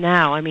with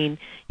now? I mean,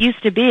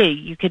 used to be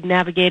you could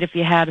navigate if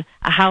you had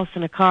a house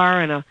and a car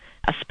and a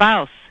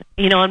spouse,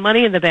 and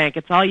money in the bank.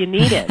 It's all you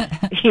needed,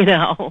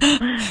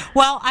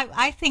 Well,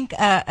 I think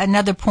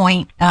another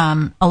point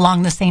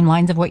along the same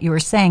lines of what you were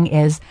saying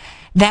is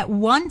that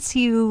once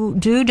you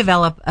do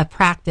develop a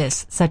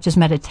practice such as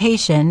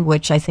meditation,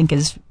 which I think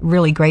is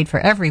really great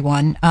for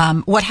everyone,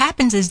 what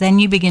happens is then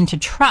you begin to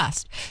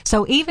trust.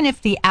 So even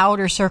if the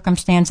outer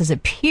circumstances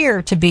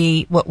appear to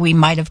be what we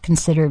might have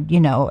considered,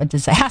 a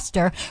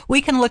disaster,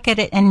 we can look at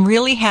it and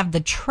really have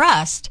the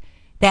trust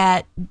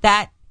that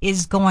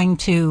is going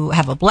to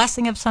have a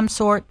blessing of some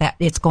sort, that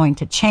it's going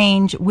to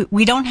change.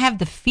 We don't have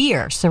the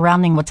fear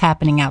surrounding what's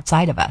happening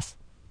outside of us.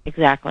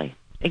 Exactly.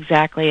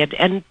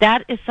 And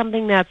that is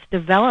something that's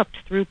developed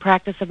through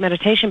practice of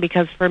meditation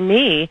because for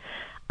me,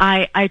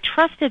 I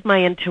trusted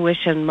my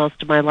intuition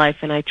most of my life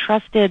and I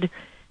trusted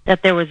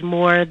that there was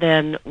more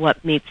than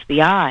what meets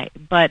the eye.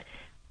 But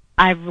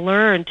I've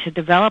learned to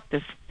develop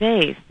this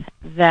faith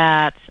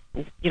that,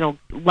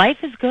 life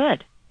is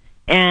good.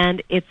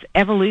 And it's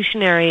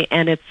evolutionary,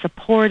 and it's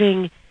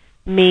supporting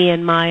me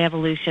in my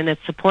evolution.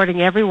 It's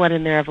supporting everyone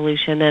in their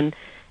evolution. And,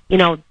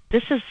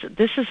 this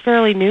is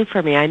fairly new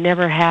for me. I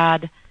never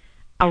had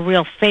a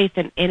real faith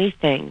in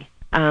anything.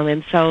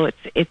 And so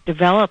it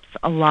develops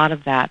a lot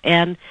of that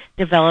and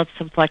develops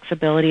some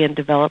flexibility and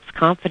develops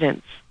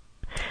confidence.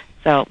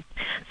 So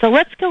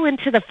let's go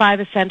into the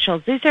 5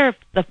 essentials. These are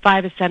the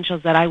 5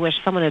 essentials that I wish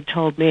someone had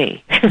told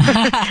me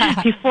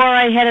before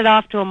I headed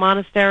off to a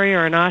monastery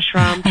or an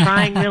ashram,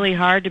 trying really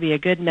hard to be a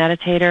good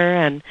meditator.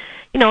 And,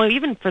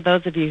 even for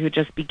those of you who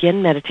just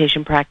begin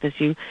meditation practice,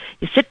 you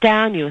sit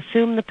down, you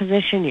assume the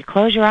position, you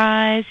close your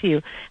eyes,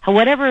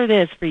 whatever it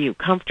is for you,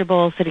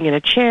 comfortable, sitting in a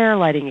chair,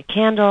 lighting a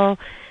candle,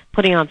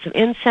 putting on some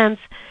incense,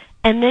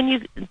 and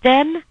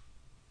then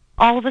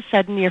all of a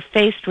sudden you're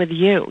faced with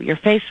you're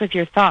faced with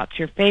your thoughts,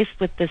 you're faced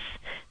with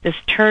this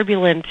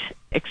turbulent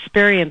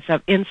experience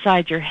of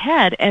inside your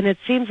head, and it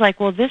seems like,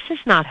 well, this is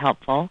not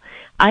helpful.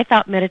 I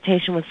thought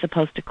meditation was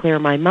supposed to clear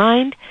my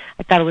mind.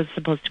 I thought it was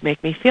supposed to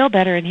make me feel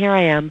better, and here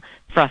I am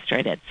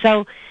frustrated.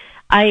 So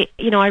I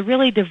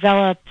really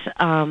developed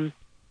some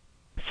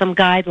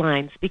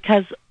guidelines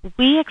because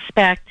we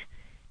expect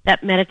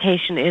that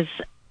meditation is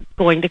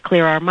going to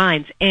clear our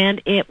minds,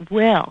 and it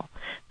will,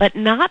 but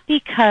not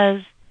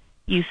because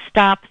you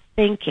stop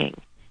thinking.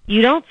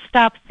 You don't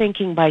stop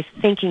thinking by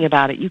thinking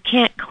about it. You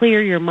can't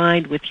clear your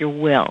mind with your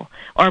will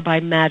or by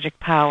magic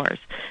powers.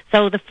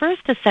 So the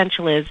first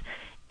essential is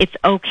it's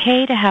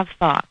okay to have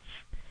thoughts.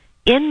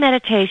 In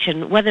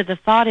meditation, whether the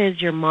thought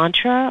is your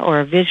mantra or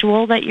a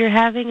visual that you're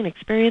having an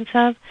experience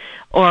of,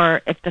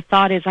 or if the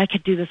thought is, I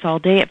could do this all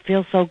day, it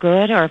feels so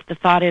good, or if the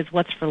thought is,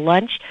 what's for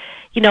lunch,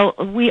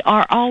 we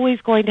are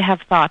always going to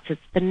have thoughts.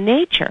 It's the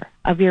nature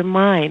of your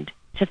mind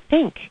to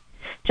think.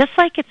 Just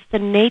like it's the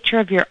nature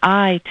of your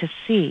eye to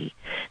see.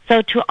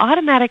 So to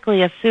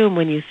automatically assume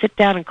when you sit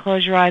down and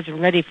close your eyes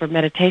and ready for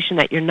meditation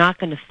that you're not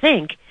going to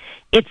think,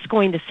 it's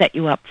going to set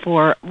you up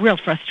for real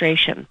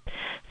frustration.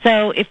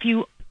 So if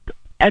you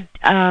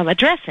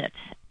address it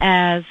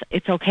as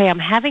it's okay, I'm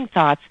having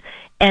thoughts,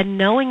 and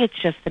knowing it's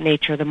just the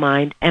nature of the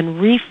mind, and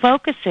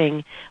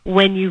refocusing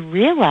when you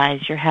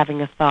realize you're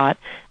having a thought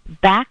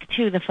back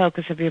to the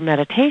focus of your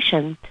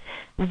meditation,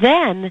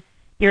 then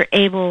you're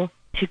able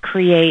to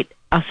create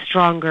a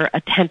stronger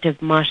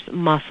attentive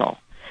muscle.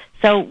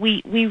 So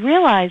we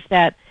realize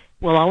that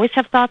we'll always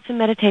have thoughts in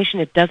meditation.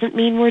 It doesn't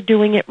mean we're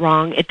doing it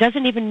wrong. It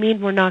doesn't even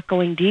mean we're not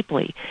going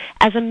deeply.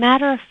 As a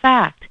matter of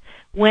fact,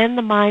 when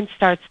the mind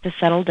starts to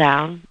settle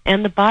down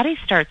and the body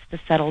starts to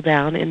settle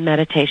down in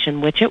meditation,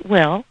 which it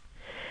will,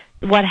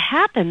 what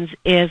happens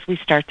is we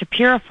start to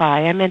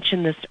purify. I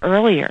mentioned this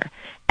earlier.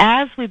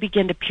 As we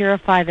begin to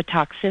purify the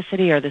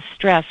toxicity or the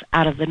stress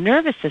out of the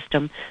nervous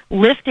system,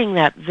 lifting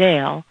that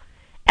veil,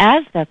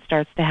 as that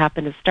starts to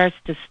happen, it starts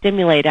to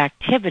stimulate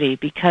activity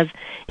because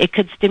it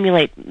could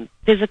stimulate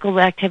physical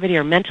activity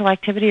or mental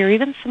activity or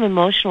even some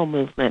emotional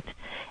movement.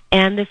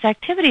 And this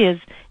activity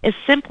is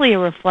simply a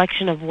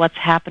reflection of what's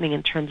happening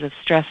in terms of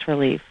stress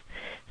relief.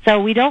 So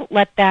we don't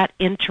let that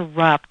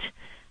interrupt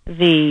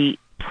the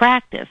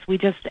practice. We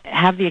just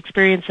have the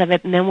experience of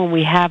it, and then when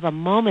we have a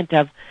moment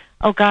of,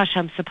 oh gosh,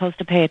 I'm supposed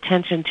to pay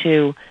attention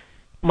to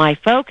my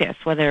focus,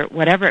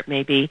 whatever it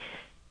may be,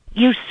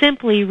 you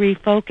simply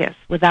refocus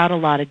without a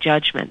lot of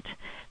judgment.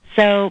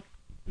 So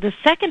the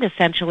second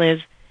essential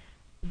is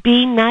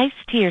be nice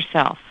to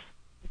yourself.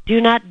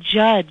 Do not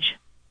judge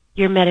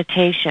your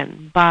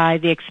meditation by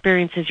the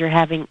experiences you're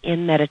having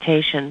in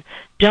meditation.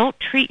 Don't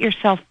treat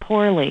yourself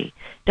poorly.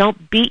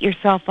 Don't beat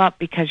yourself up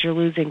because you're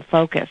losing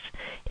focus.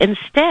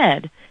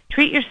 Instead,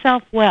 treat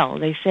yourself well.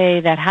 They say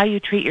that how you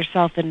treat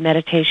yourself in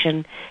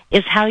meditation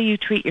is how you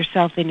treat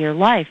yourself in your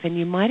life, and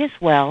you might as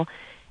well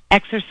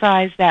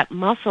exercise that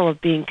muscle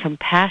of being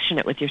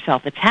compassionate with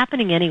yourself. It's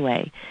happening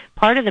anyway.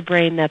 Part of the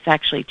brain that's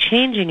actually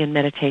changing in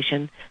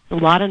meditation, a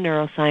lot of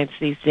neuroscience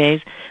these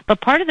days,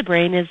 but part of the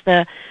brain is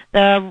the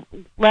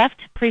left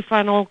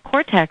prefrontal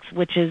cortex,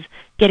 which is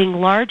getting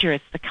larger.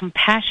 It's the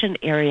compassion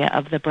area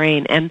of the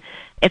brain, and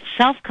it's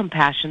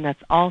self-compassion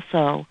that's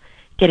also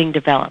getting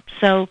developed.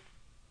 So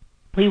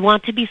we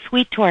want to be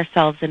sweet to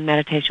ourselves in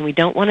meditation. We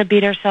don't want to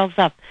beat ourselves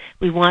up.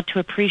 We want to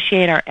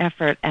appreciate our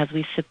effort as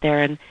we sit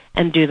there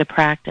and do the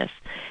practice.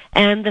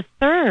 And the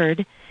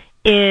third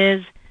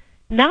is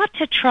not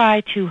to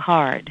try too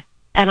hard.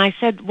 And I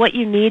said what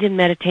you need in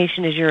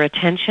meditation is your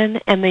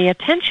attention, and the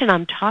attention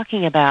I'm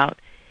talking about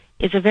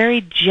is a very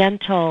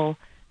gentle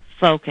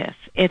focus.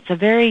 It's a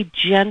very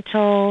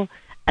gentle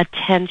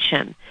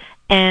attention,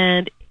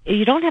 and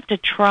you don't have to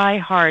try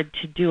hard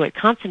to do it.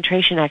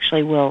 Concentration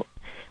actually will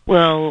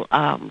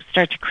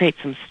start to create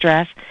some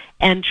stress,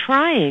 and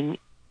trying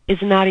is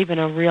not even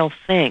a real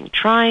thing.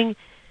 Trying,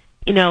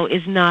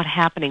 is not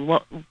happening.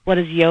 What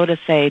does Yoda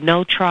say?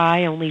 No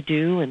try, only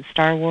do in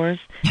Star Wars.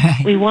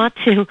 We want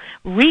to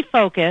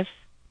refocus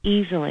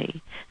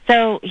easily.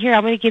 So here,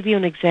 I'm going to give you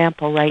an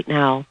example right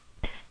now.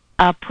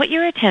 Put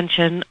your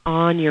attention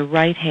on your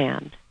right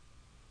hand,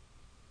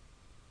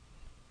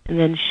 and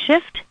then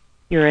shift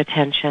your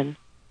attention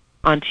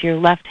onto your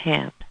left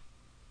hand.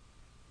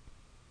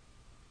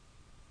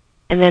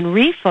 And then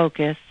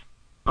refocus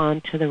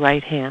onto the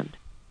right hand.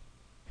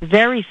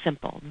 Very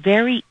simple,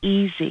 very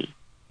easy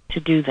to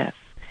do this.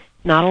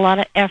 Not a lot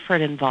of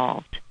effort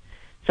involved.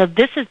 So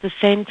this is the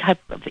same type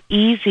of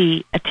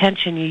easy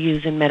attention you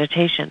use in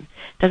meditation.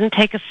 It doesn't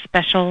take a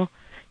special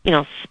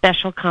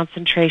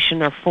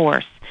concentration or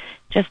force,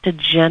 just a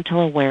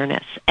gentle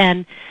awareness.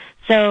 And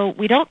so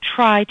we don't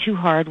try too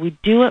hard. We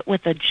do it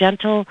with a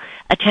gentle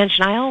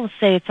attention. I always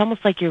say it's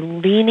almost like you're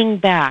leaning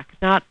back,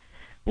 not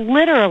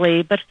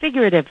literally, but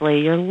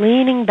figuratively. You're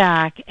leaning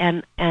back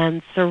and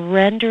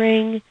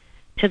surrendering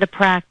to the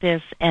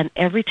practice, and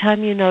every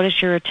time you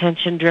notice your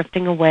attention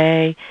drifting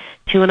away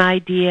to an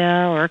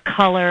idea or a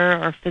color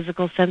or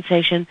physical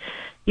sensation,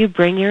 you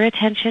bring your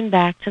attention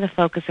back to the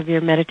focus of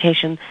your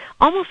meditation,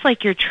 almost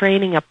like you're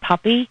training a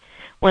puppy.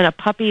 When a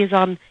puppy is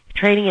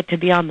training it to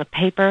be on the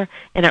paper,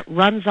 and it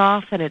runs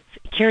off and it's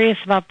curious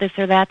about this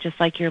or that, just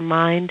like your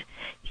mind,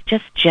 you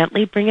just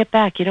gently bring it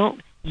back. You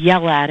don't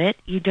yell at it.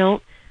 You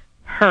don't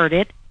hurt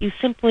it. You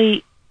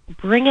simply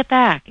bring it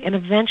back, and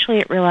eventually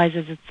it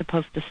realizes it's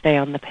supposed to stay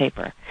on the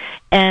paper.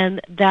 And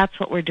that's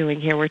what we're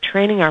doing here. We're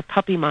training our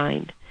puppy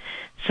mind.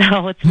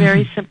 So it's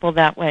very simple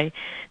that way.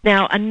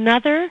 Now,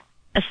 another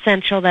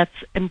essential that's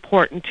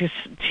important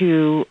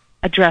to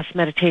address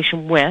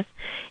meditation with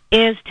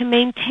is to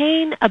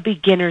maintain a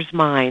beginner's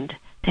mind,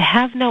 to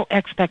have no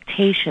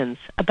expectations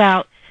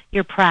about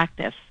your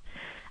practice.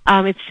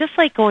 It's just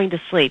like going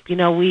to sleep.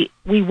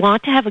 We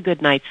want to have a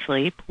good night's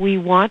sleep. We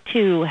want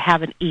to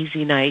have an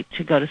easy night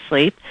to go to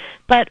sleep.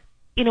 But,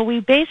 we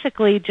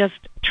basically just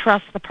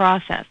trust the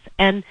process.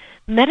 And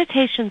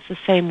meditation's the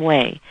same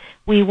way.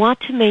 We want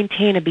to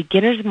maintain a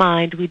beginner's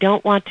mind. We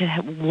don't want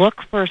to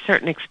look for a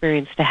certain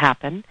experience to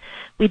happen.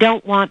 We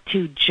don't want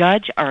to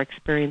judge our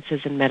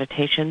experiences in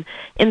meditation.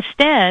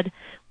 Instead,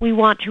 we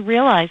want to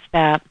realize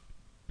that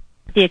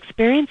the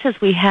experiences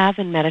we have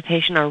in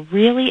meditation are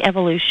really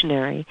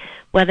evolutionary,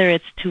 whether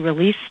it's to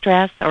release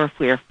stress, or if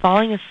we are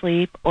falling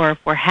asleep, or if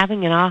we're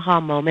having an aha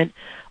moment,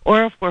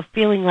 or if we're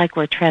feeling like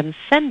we're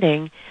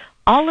transcending.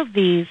 All of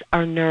these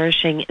are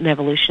nourishing and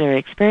evolutionary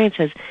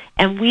experiences,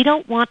 and we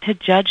don't want to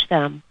judge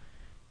them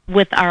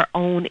with our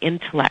own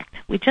intellect.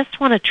 We just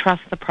want to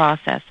trust the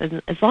process.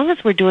 And as long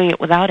as we're doing it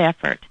without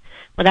effort,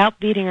 without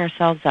beating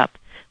ourselves up,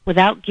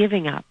 without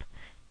giving up,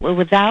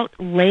 without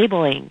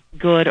labeling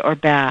good or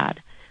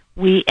bad,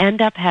 we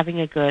end up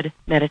having a good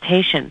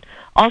meditation.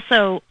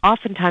 Also,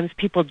 oftentimes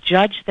people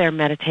judge their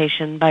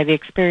meditation by the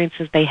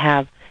experiences they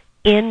have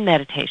in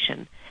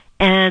meditation.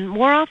 And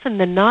more often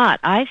than not,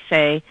 I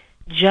say,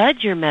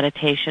 judge your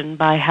meditation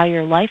by how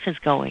your life is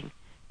going.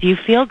 Do you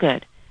feel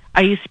good?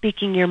 Are you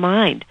speaking your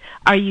mind?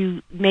 Are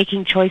you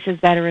making choices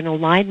that are in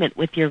alignment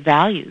with your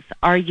values?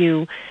 Are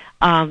you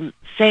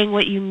saying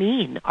what you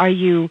mean? Are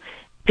you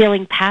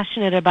feeling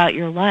passionate about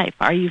your life?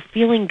 Are you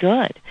feeling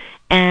good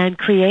and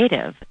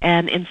creative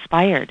and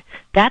inspired?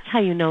 That's how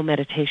you know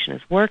meditation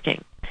is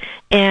working.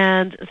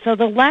 And so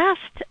the last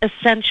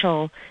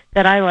essential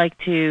that I like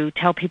to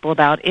tell people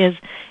about is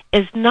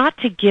not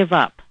to give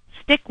up.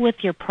 Stick with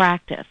your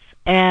practice.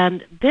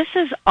 And this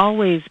is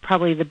always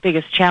probably the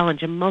biggest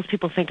challenge. And most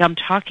people think I'm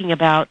talking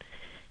about,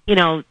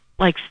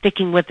 like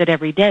sticking with it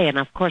every day. And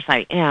of course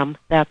I am.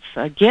 That's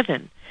a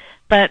given.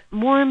 But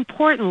more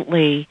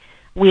importantly,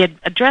 we had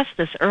addressed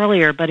this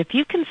earlier, but if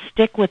you can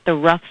stick with the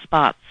rough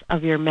spots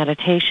of your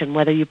meditation,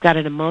 whether you've got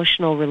an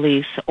emotional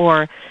release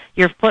or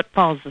your foot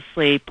falls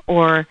asleep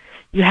or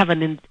you have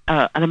an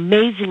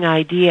amazing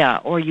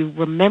idea or you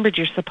remembered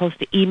you're supposed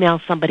to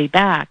email somebody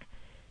back,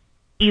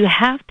 you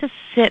have to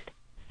sit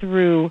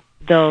through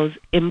those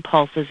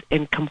impulses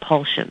and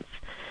compulsions.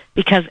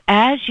 Because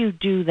as you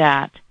do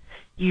that,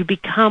 you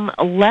become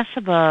less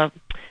of a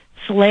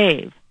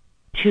slave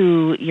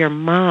to your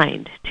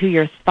mind, to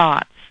your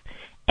thoughts,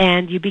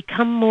 and you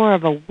become more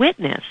of a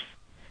witness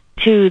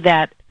to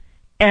that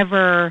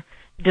ever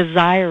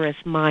desirous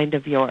mind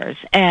of yours.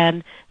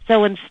 And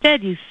so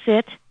instead you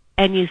sit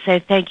and you say,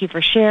 thank you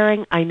for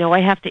sharing. I know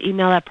I have to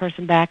email that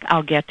person back.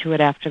 I'll get to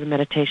it after the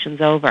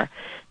meditation's over.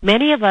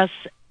 Many of us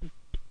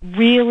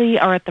really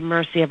are at the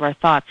mercy of our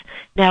thoughts.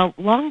 Now,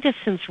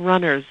 long-distance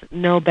runners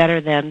know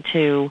better than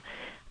to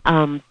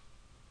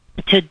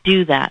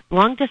do that.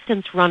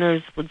 Long-distance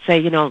runners would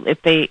say,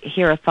 if they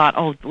hear a thought,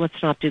 oh,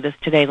 let's not do this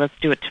today, let's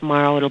do it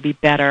tomorrow, it'll be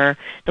better,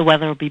 the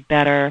weather will be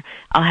better,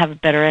 I'll have a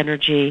better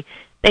energy.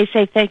 They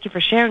say, thank you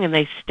for sharing, and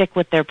they stick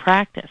with their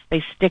practice.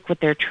 They stick with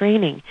their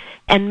training.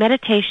 And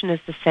meditation is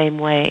the same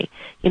way.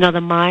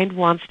 The mind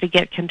wants to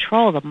get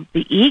control.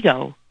 The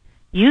ego,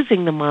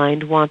 using the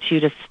mind, wants you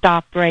to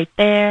stop right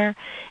there,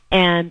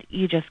 and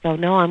you just go,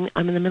 no, I'm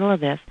in the middle of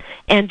this.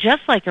 And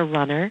just like a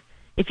runner,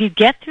 if you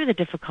get through the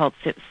difficult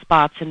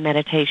spots in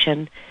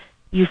meditation,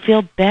 you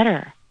feel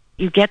better.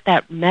 You get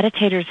that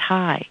meditator's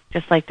high,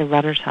 just like the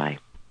runner's high.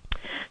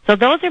 So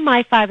those are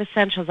my 5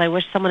 essentials. I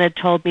wish someone had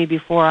told me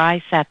before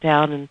I sat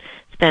down and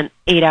spent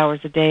 8 hours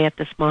a day at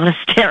this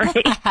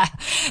monastery.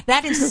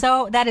 That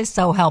is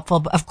so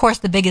helpful. Of course,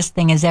 the biggest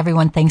thing is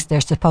everyone thinks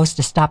they're supposed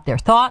to stop their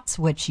thoughts,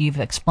 which you've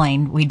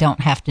explained we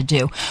don't have to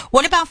do.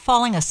 What about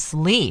falling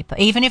asleep?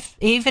 Even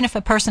if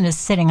a person is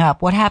sitting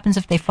up, what happens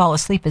if they fall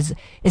asleep? Is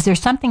there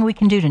something we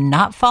can do to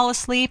not fall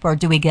asleep, or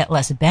do we get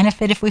less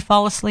benefit if we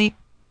fall asleep?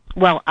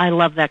 Well, I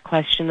love that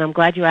question. I'm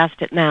glad you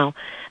asked it now.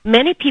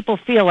 Many people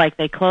feel like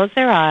they close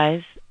their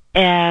eyes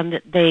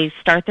and they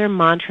start their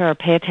mantra or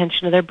pay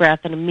attention to their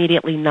breath and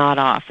immediately nod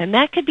off. And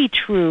that could be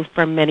true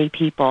for many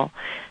people.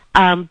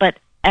 But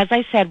as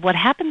I said, what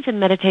happens in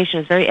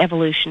meditation is very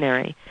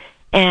evolutionary.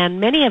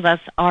 And many of us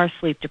are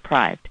sleep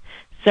deprived.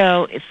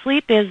 So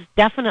sleep is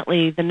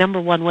definitely the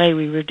number one way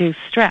we reduce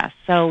stress.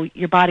 So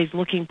your body's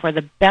looking for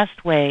the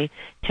best way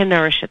to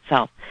nourish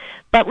itself.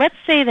 But let's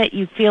say that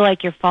you feel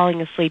like you're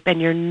falling asleep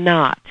and you're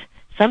not.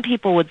 Some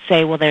people would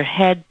say, well, their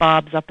head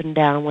bobs up and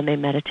down when they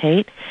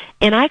meditate.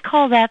 And I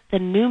call that the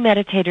new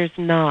meditator's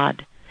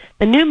nod.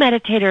 The new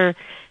meditator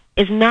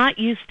is not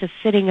used to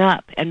sitting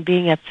up and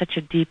being at such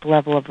a deep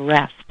level of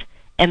rest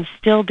and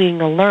still being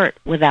alert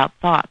without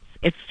thoughts.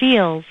 It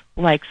feels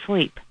like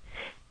sleep,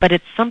 but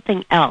it's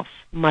something else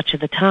much of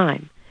the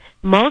time.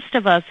 Most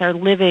of us are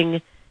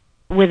living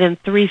within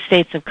 3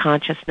 states of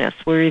consciousness.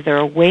 We're either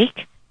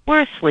awake,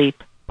 we're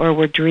asleep, or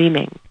we're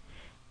dreaming.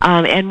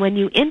 And when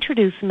you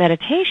introduce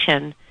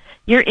meditation,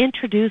 you're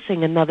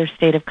introducing another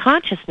state of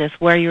consciousness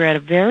where you're at a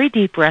very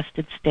deep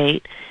rested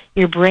state.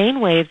 Your brain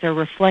waves are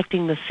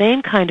reflecting the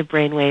same kind of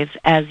brain waves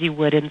as you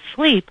would in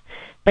sleep,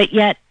 but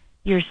yet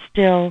you're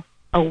still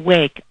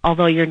awake,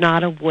 although you're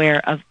not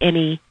aware of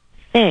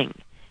anything.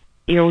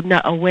 You're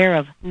not aware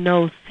of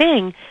no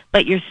thing,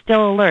 but you're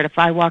still alert. If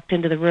I walked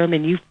into the room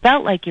and you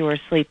felt like you were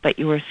asleep, but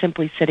you were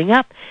simply sitting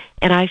up,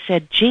 and I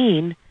said,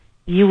 Jean,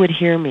 you would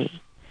hear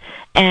me.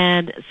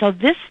 And so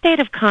this state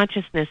of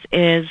consciousness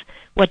is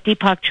what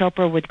Deepak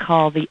Chopra would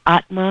call the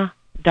Atma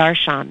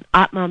Darshan.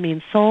 Atma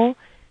means soul.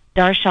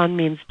 Darshan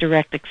means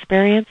direct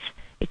experience.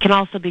 It can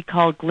also be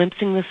called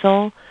glimpsing the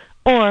soul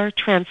or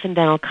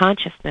transcendental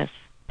consciousness.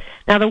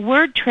 Now, the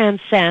word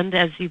transcend,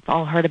 as you've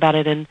all heard about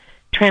it in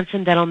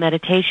transcendental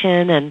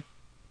meditation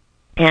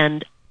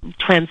and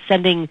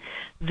transcending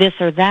this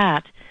or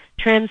that,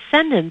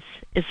 transcendence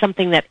is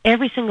something that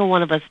every single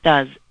one of us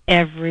does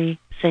every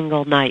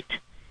single night.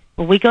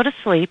 When we go to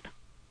sleep,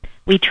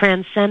 we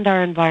transcend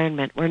our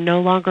environment. We're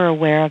no longer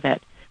aware of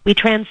it. We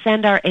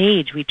transcend our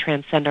age. We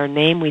transcend our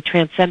name. We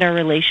transcend our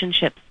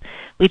relationships.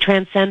 We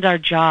transcend our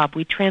job.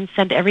 We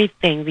transcend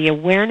everything. The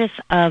awareness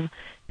of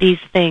these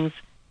things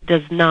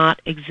does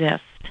not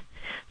exist.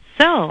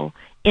 So,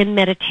 in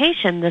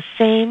meditation, the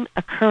same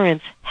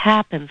occurrence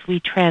happens. We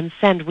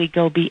transcend. We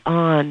go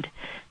beyond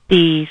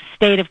the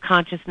state of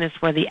consciousness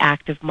where the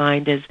active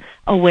mind is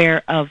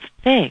aware of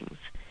things.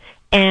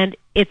 And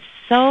it's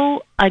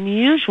so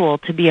unusual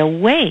to be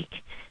awake,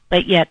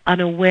 but yet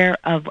unaware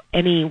of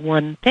any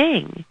one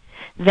thing,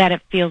 that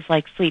it feels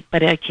like sleep.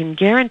 But I can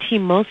guarantee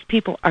most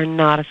people are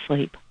not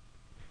asleep.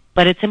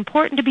 But it's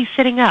important to be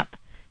sitting up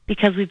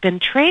because we've been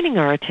training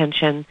our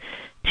attention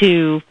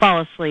to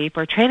fall asleep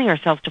or training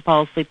ourselves to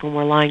fall asleep when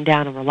we're lying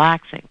down and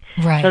relaxing.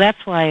 Right. So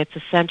that's why it's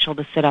essential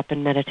to sit up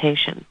in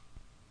meditation.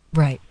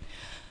 Right.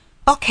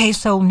 Okay,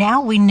 so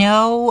now we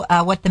know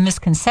what the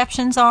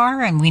misconceptions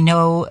are, and we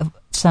know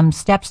some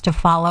steps to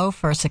follow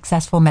for a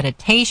successful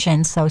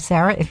meditation. So,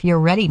 Sarah, if you're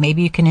ready,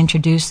 maybe you can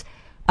introduce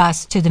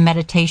us to the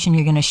meditation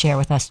you're going to share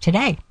with us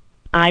today.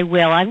 I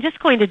will. I'm just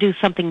going to do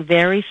something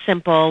very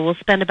simple. We'll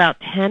spend about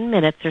 10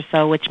 minutes or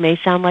so, which may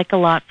sound like a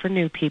lot for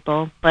new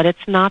people, but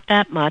it's not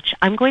that much.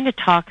 I'm going to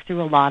talk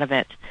through a lot of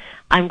it.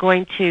 I'm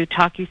going to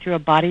talk you through a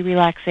body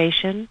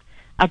relaxation,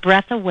 a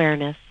breath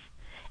awareness,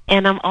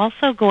 and I'm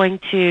also going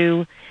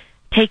to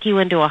take you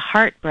into a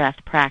heart breath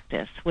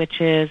practice,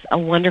 which is a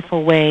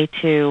wonderful way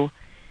to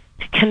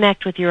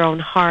connect with your own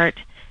heart.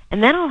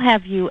 And then I'll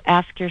have you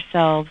ask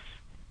yourselves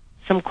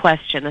some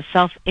question, a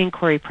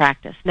self-inquiry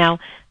practice. Now,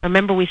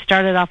 remember we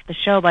started off the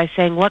show by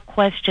saying, what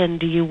question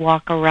do you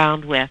walk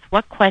around with?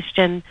 What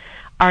question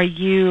are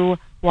you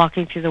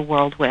walking through the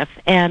world with?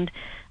 And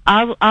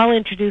I'll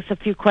introduce a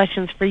few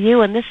questions for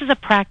you, and this is a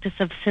practice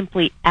of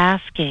simply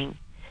asking,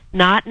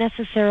 not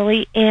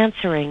necessarily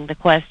answering the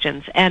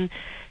questions. And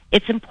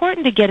it's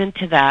important to get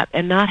into that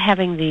and not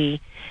having the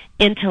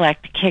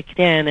intellect kicked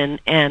in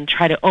and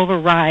try to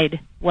override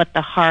what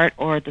the heart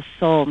or the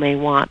soul may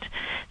want.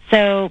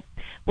 So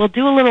we'll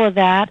do a little of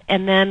that,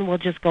 and then we'll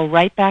just go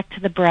right back to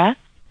the breath,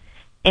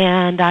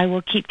 and I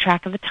will keep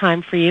track of the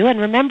time for you. And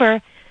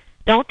remember,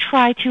 don't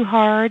try too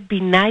hard. Be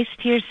nice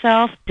to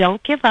yourself.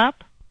 Don't give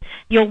up.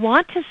 You'll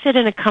want to sit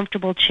in a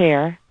comfortable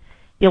chair.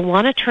 You'll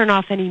want to turn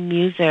off any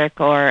music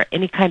or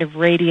any kind of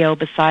radio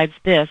besides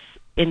this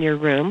in your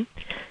room.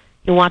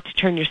 You want to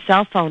turn your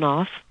cell phone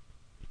off,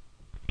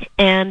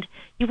 and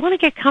you want to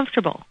get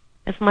comfortable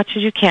as much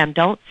as you can.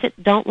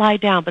 Don't lie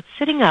down, but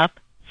sitting up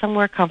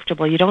somewhere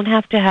comfortable. You don't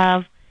have to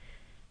have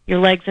your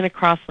legs in a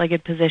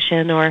cross-legged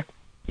position or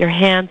your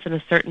hands in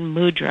a certain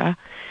mudra,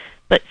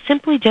 but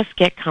simply just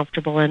get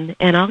comfortable, and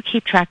I'll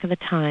keep track of the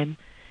time.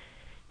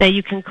 Now,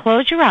 you can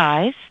close your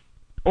eyes,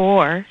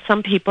 or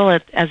some people,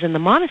 as in the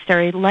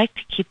monastery, like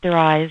to keep their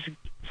eyes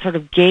sort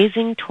of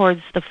gazing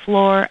towards the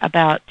floor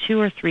about 2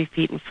 or 3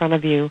 feet in front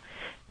of you,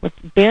 with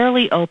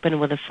barely open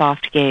with a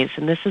soft gaze,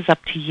 and this is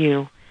up to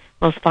you.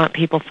 Most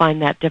people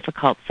find that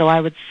difficult. So I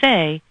would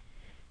say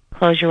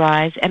close your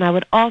eyes, and I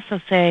would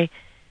also say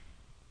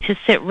to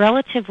sit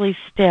relatively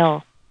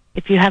still.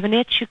 If you have an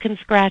itch, you can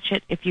scratch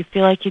it. If you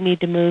feel like you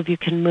need to move, you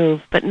can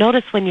move. But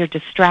notice when you're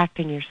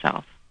distracting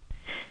yourself.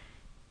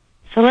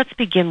 So let's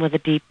begin with a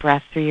deep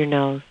breath through your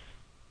nose.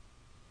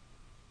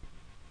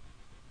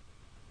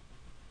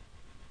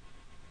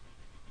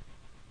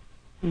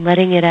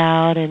 Letting it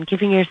out and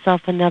giving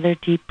yourself another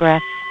deep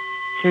breath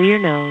through your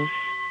nose.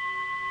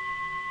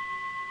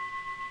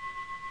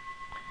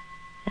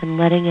 And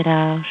letting it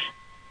out.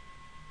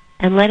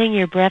 And letting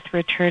your breath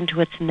return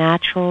to its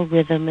natural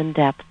rhythm and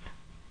depth.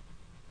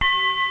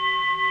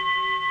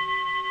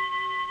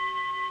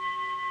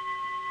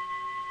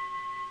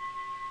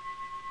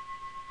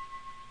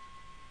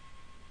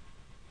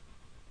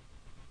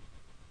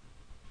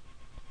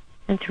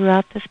 And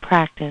throughout this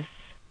practice,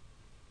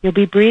 you'll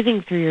be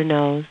breathing through your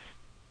nose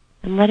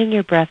and letting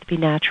your breath be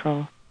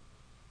natural.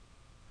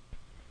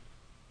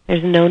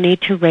 There's no need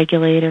to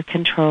regulate or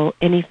control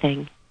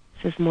anything.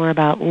 This is more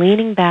about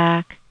leaning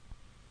back,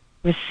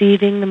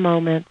 receiving the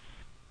moments,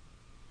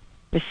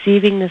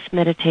 receiving this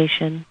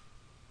meditation.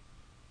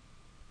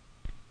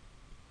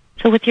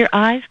 So with your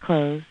eyes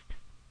closed,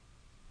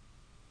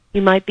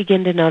 you might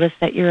begin to notice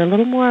that you're a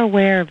little more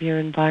aware of your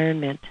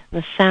environment,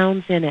 the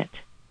sounds in it.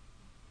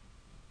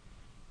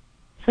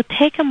 So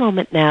take a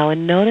moment now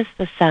and notice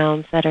the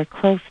sounds that are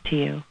close to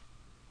you.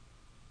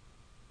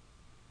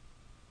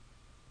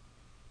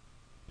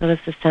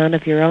 Notice the sound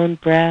of your own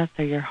breath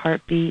or your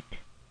heartbeat.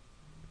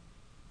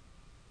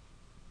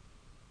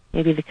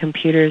 Maybe the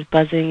computer is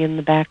buzzing in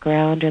the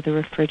background or the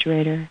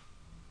refrigerator.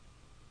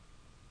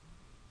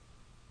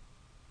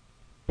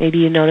 Maybe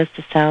you notice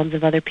the sounds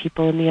of other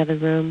people in the other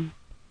room,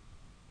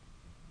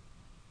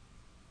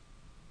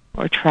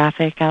 or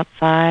traffic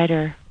outside,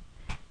 or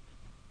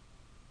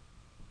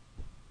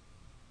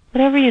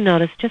whatever you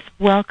notice. Just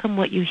welcome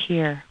what you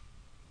hear.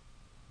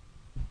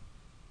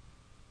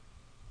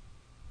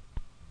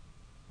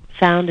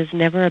 Sound is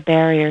never a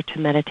barrier to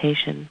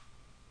meditation.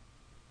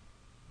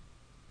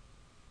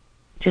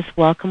 Just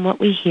welcome what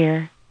we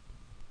hear,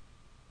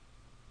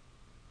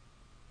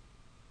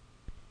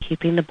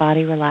 keeping the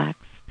body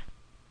relaxed.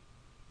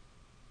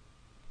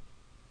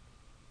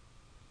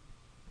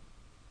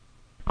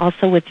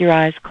 Also, with your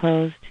eyes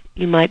closed,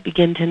 you might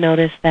begin to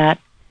notice that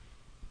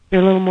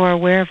you're a little more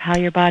aware of how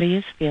your body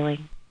is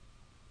feeling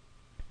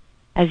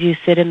as you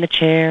sit in the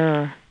chair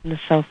or in the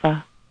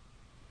sofa.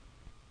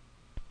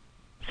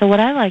 So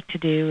what I like to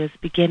do is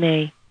begin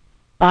a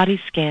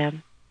body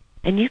scan.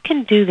 And you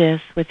can do this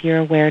with your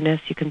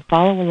awareness. You can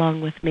follow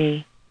along with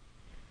me.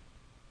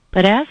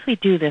 But as we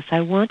do this,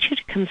 I want you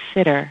to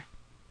consider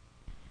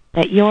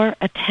that your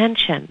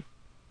attention,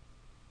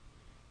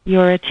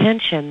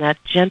 that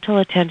gentle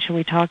attention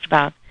we talked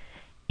about,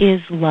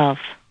 is love.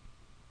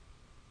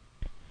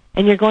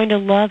 And you're going to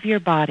love your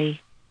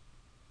body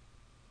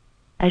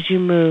as you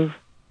move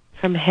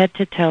from head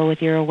to toe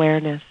with your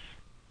awareness.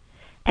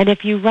 And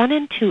if you run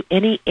into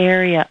any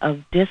area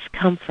of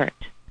discomfort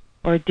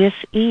or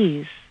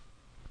dis-ease,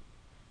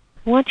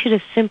 I want you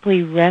to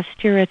simply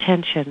rest your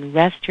attention,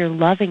 rest your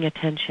loving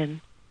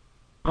attention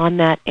on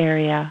that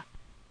area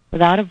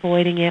without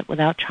avoiding it,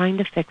 without trying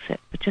to fix it,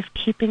 but just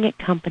keeping it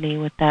company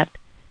with that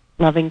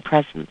loving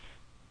presence.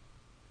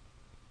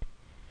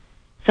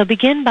 So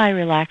begin by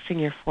relaxing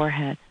your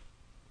forehead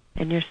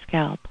and your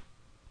scalp.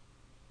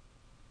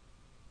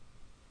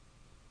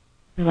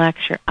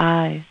 Relax your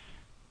eyes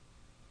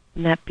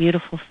and that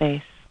beautiful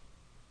face.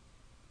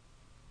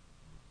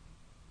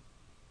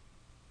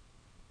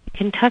 You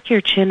can tuck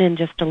your chin in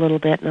just a little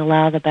bit and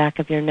allow the back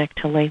of your neck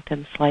to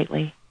lengthen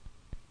slightly.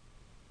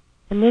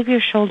 And move your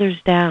shoulders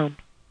down,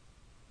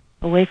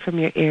 away from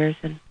your ears,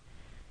 and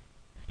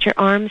let your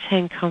arms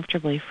hang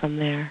comfortably from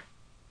there.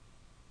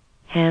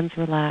 Hands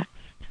relaxed,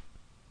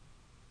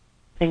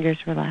 fingers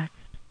relaxed.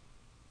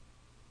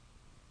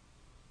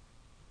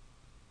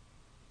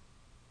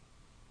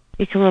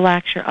 You can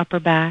relax your upper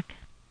back,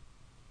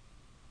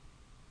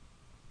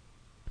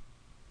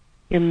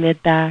 your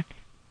mid-back.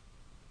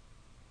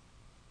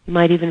 You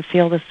might even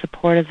feel the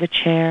support of the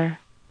chair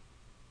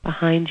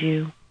behind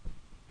you,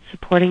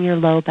 supporting your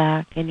low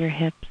back and your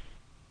hips.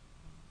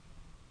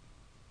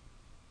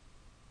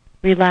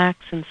 Relax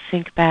and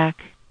sink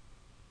back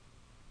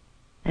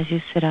as you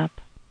sit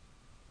up,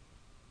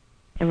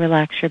 and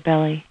relax your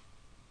belly.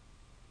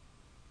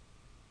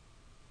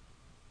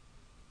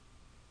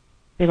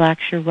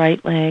 Relax your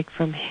right leg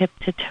from hip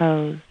to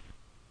toes,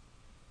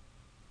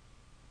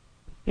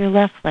 your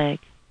left leg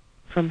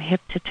from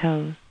hip to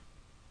toes.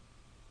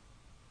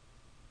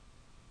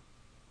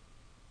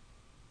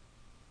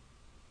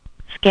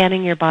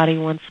 Scanning your body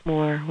once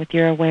more with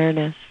your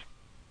awareness,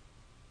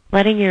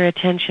 letting your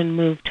attention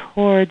move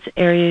towards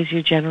areas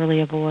you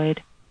generally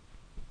avoid,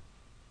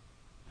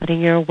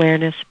 letting your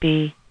awareness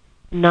be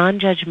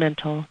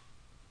non-judgmental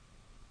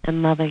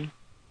and loving.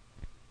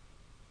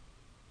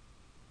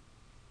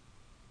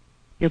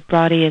 Your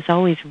body is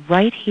always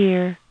right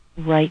here,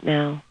 right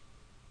now,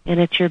 and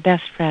it's your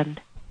best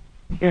friend,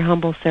 your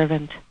humble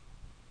servant.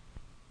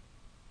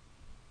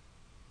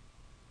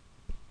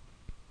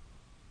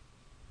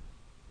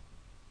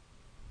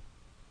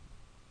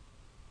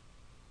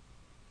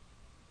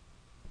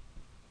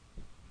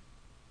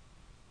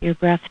 Your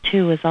breath,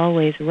 too, is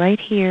always right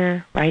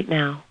here, right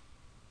now.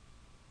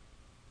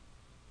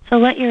 So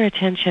let your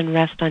attention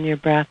rest on your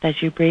breath as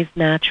you breathe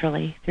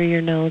naturally through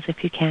your nose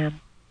if you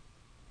can.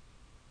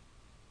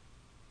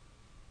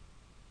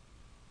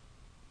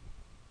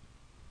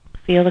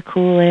 Feel the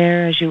cool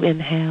air as you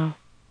inhale,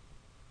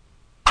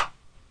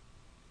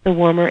 the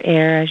warmer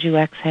air as you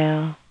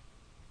exhale.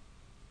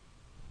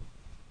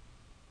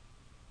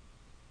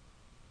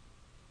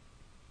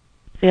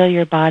 Feel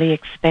your body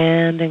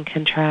expand and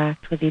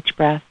contract with each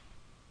breath.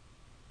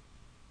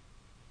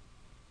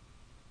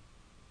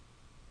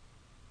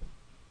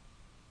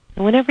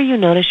 And whenever you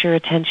notice your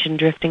attention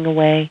drifting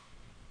away,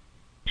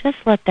 just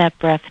let that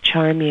breath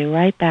charm you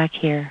right back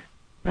here,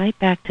 right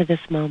back to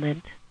this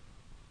moment.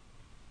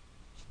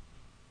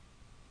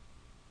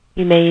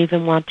 You may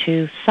even want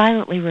to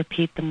silently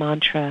repeat the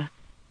mantra,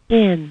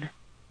 in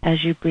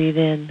as you breathe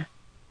in,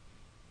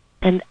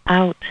 and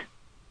out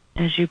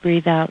as you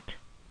breathe out,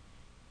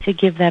 to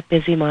give that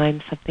busy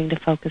mind something to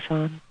focus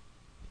on.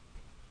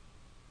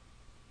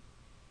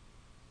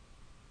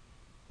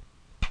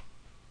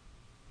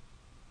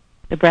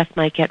 The breath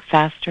might get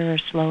faster or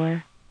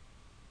slower,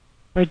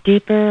 or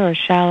deeper or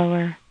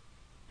shallower.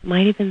 It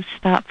might even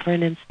stop for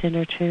an instant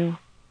or two.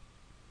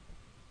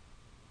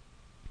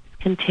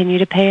 Continue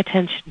to pay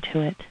attention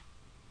to it,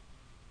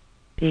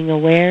 being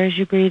aware as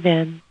you breathe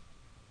in,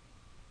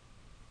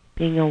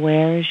 being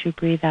aware as you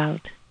breathe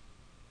out.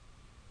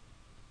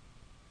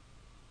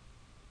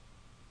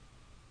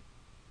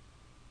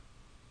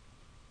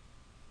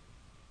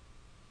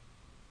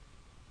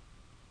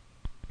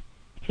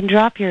 You can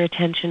drop your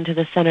attention to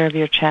the center of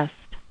your chest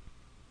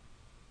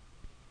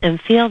and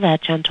feel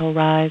that gentle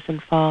rise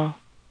and fall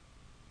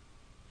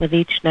with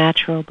each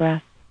natural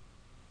breath.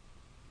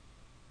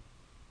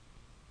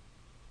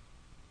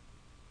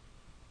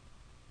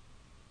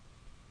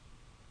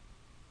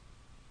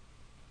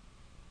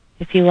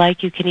 If you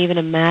like, you can even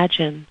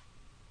imagine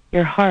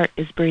your heart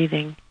is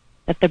breathing,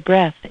 that the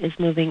breath is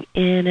moving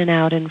in and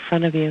out in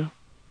front of you.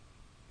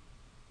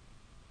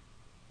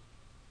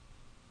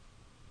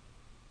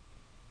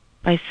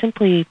 By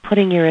simply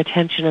putting your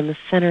attention on the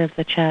center of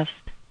the chest,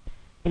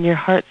 in your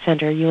heart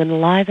center, you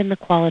enliven the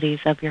qualities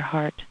of your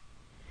heart,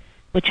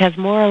 which has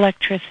more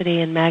electricity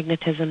and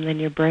magnetism than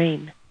your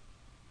brain.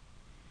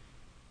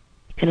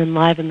 You can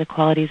enliven the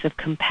qualities of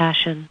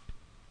compassion,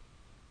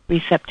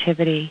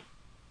 receptivity,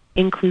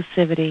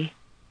 inclusivity,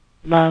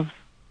 love,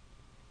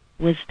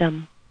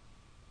 wisdom,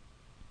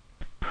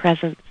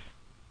 presence.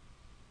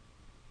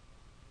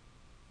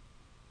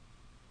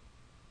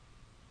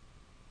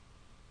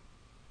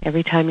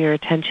 Every time your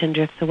attention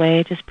drifts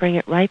away, just bring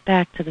it right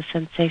back to the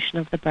sensation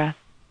of the breath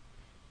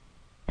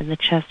and the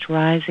chest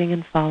rising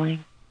and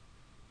falling.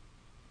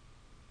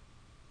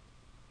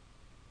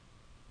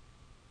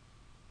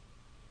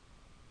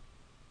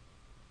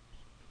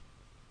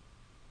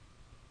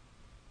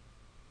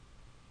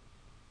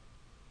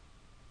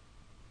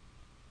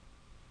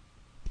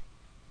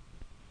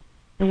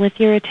 And with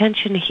your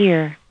attention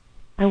here,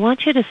 I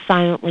want you to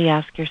silently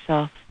ask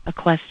yourself a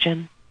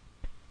question.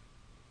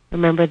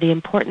 Remember, the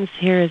importance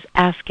here is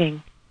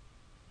asking,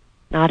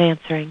 not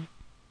answering.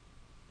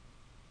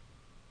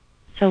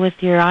 So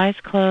with your eyes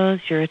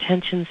closed, your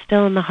attention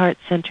still in the heart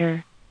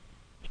center,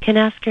 you can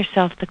ask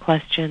yourself the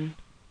question,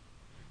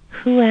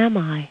 who am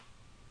I?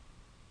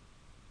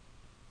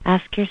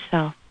 Ask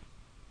yourself,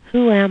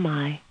 who am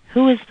I?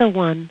 Who is the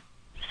one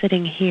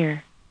sitting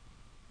here?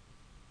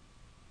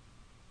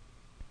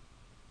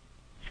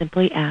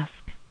 Simply ask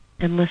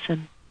and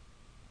listen.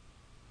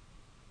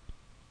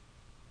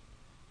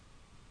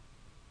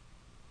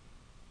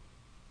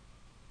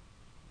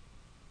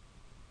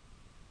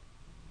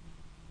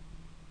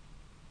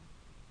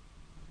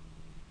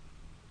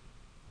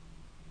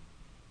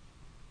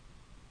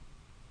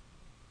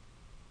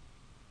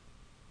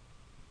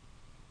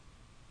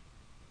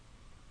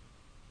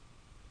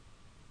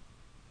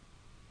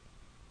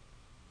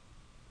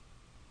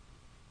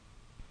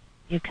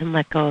 You can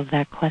let go of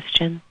that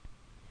question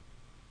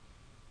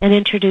and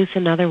introduce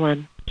another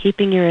one,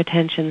 keeping your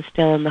attention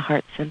still in the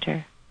heart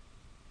center.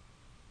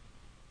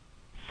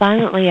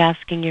 Silently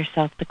asking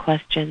yourself the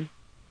question,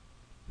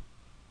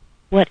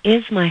 what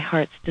is my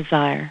heart's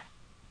desire?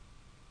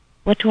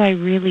 What do I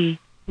really,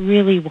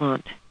 really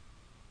want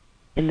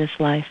in this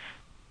life?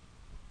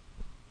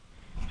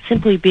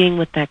 Simply being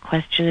with that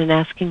question and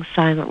asking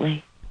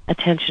silently,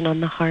 attention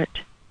on the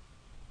heart.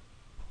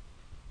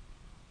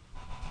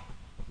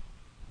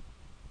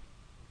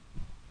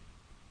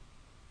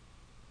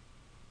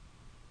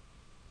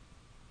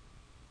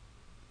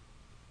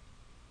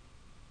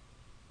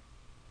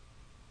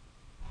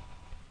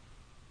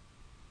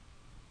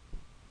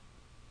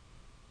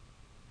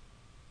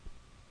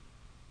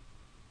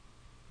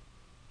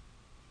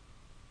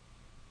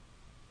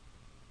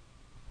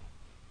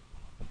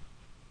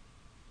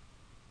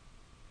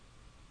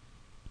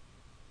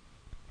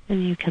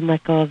 And you can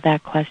let go of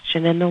that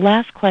question. And the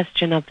last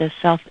question of this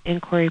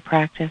self-inquiry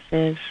practice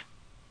is,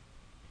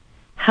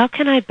 how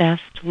can I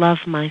best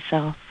love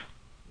myself?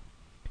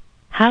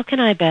 How can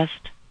I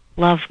best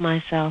love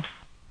myself?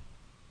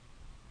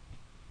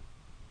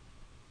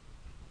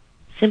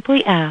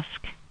 Simply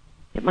ask.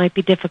 It might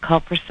be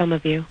difficult for some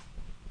of you.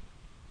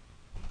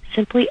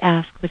 Simply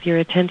ask with your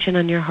attention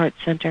on your heart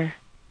center.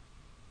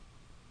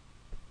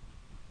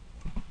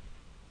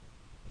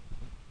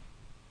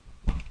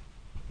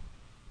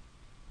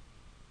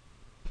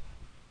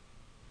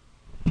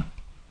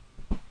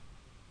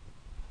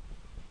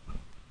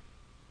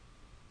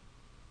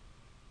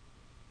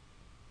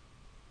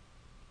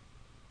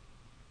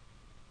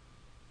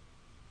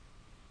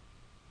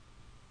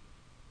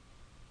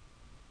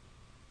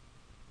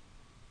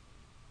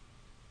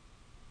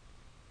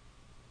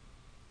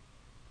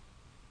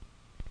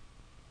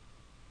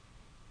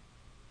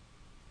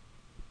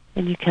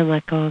 And you can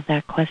let go of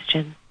that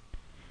question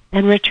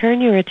and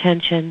return your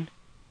attention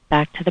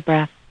back to the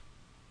breath,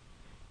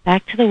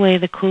 back to the way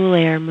the cool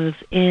air moves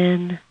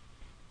in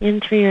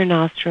through your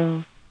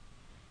nostrils,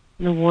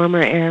 and the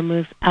warmer air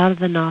moves out of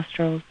the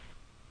nostrils.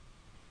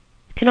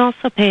 You can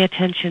also pay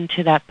attention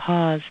to that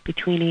pause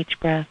between each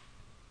breath,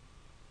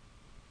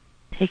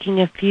 taking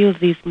a few of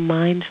these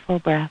mindful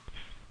breaths,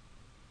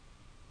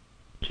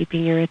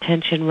 keeping your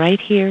attention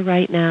right here,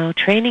 right now,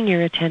 training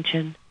your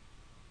attention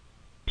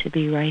to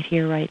be right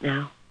here, right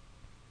now.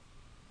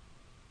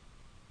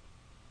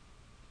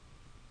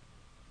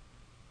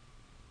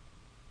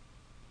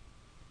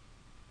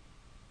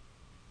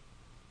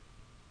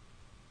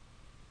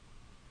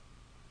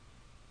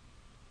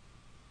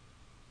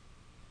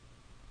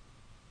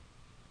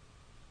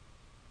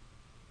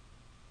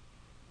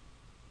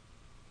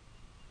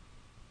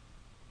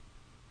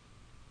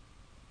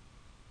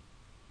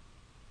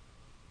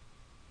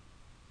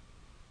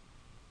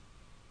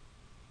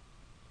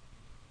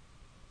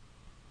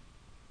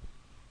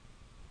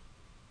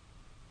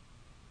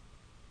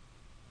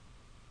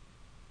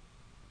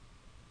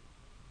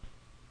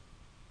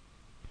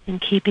 And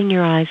keeping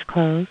your eyes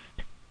closed,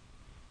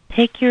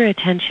 take your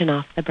attention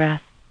off the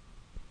breath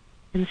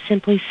and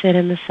simply sit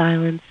in the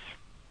silence,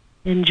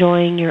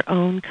 enjoying your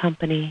own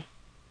company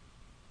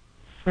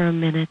for a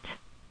minute.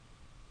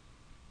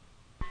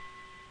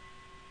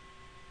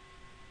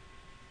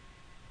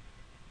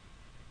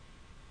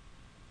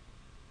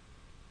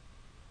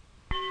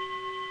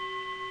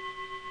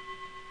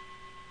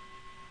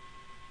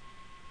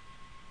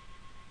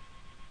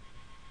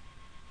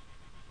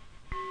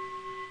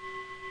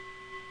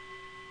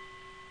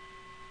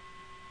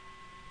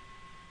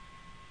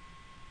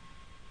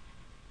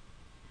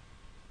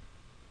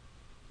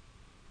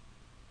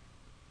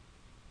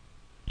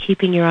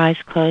 Keeping your eyes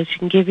closed, you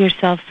can give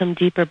yourself some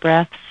deeper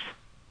breaths.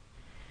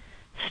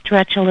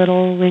 Stretch a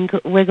little,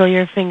 wiggle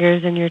your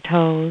fingers and your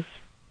toes.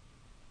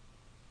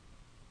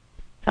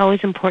 It's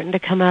always important to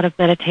come out of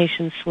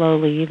meditation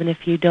slowly, even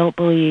if you don't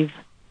believe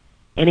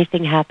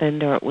anything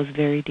happened or it was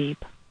very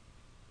deep.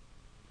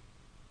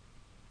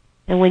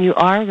 And when you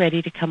are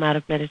ready to come out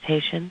of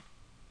meditation,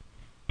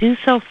 do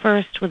so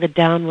first with a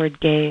downward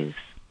gaze,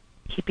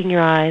 keeping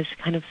your eyes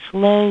kind of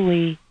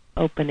slowly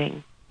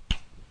opening.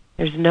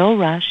 There's no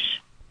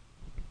rush.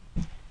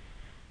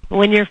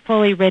 When you're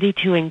fully ready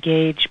to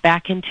engage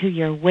back into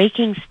your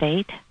waking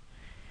state,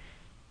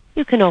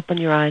 you can open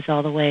your eyes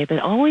all the way, but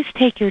always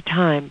take your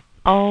time.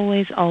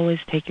 Always, always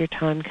take your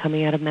time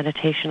coming out of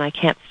meditation. I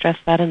can't stress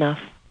that enough.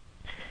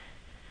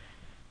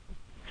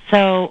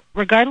 So,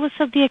 regardless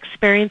of the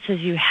experiences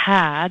you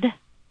had,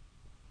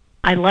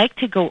 I like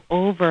to go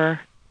over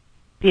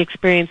the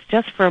experience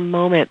just for a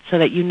moment so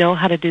that you know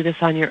how to do this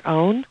on your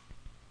own.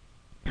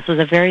 This is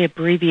a very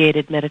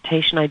abbreviated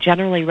meditation. I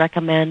generally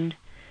recommend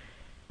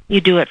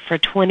you do it for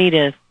 20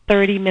 to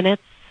 30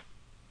 minutes,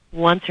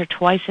 once or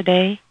twice a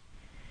day.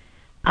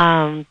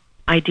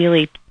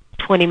 Ideally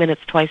 20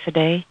 minutes twice a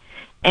day.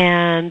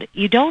 And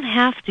you don't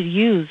have to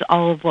use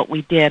all of what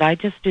we did. I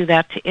just do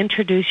that to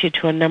introduce you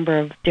to a number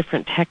of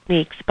different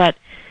techniques. But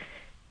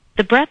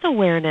the breath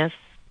awareness,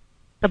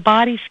 the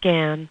body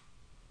scan,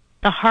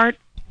 the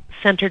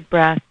heart-centered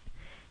breath,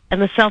 and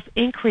the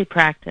self-inquiry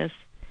practice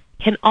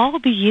can all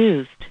be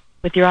used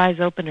with your eyes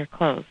open or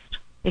closed.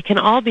 It can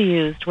all be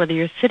used whether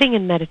you're sitting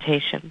in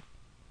meditation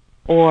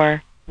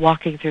or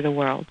walking through the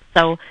world.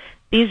 So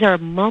these are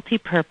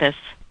multi-purpose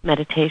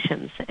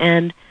meditations.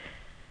 And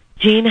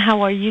Jean,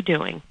 how are you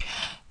doing?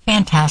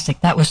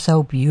 Fantastic. That was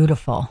so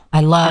beautiful. I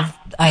love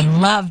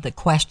the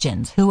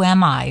questions. Who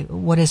am I?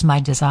 What is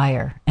my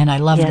desire? And I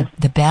love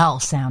the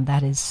bell sound.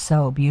 That is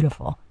so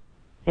beautiful.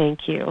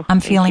 Thank you. I'm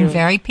feeling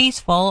very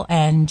peaceful,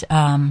 and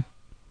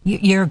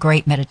you're a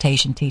great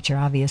meditation teacher,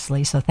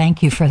 obviously, so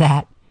thank you for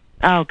that.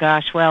 Oh,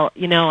 gosh. Well,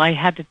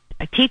 I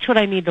teach what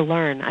I need to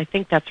learn. I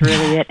think that's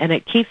really it, and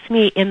it keeps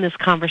me in this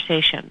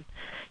conversation.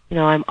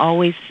 I'm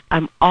always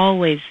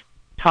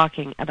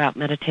talking about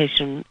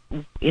meditation,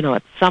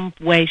 at some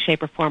way,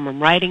 shape, or form. I'm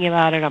writing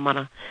about it. I'm on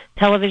a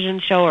television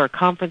show or a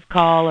conference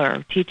call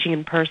or teaching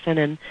in person.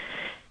 And,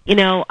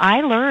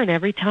 I learn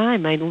every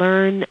time. I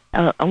learn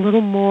a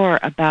little more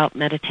about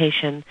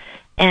meditation.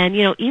 And,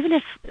 even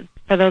if,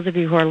 for those of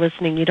you who are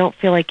listening, you don't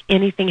feel like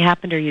anything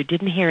happened or you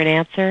didn't hear an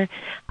answer,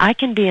 I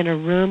can be in a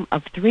room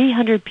of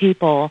 300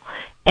 people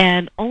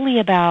and only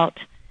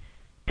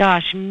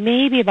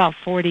maybe about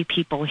 40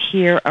 people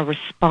hear a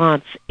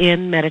response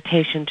in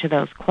meditation to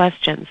those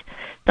questions.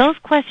 Those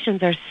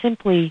questions are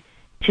simply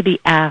to be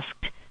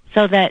asked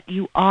so that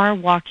you are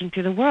walking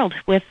through the world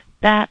with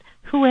that,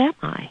 who am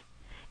I?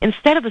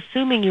 Instead of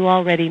assuming you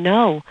already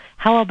know,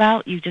 how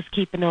about you just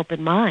keep an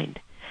open mind?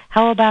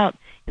 How about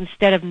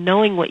instead of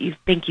knowing what you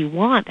think you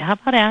want, how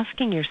about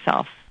asking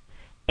yourself?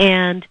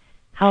 And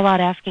how about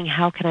asking,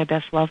 how can I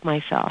best love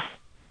myself?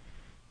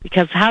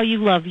 Because how you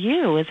love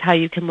you is how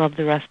you can love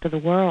the rest of the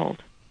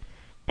world.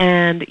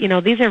 And,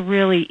 these are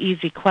really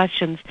easy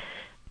questions,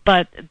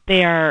 but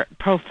they are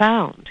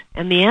profound.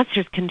 And the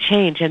answers can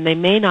change, and they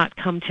may not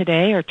come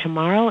today or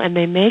tomorrow, and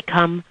they may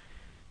come,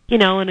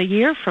 in a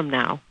year from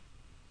now.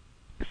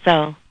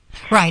 So...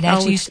 Right,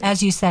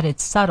 as you said,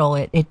 it's subtle.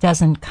 It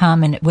doesn't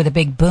come with a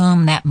big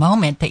boom that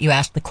moment that you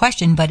ask the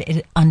question, but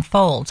it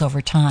unfolds over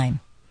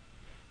time.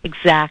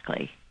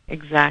 Exactly.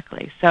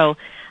 So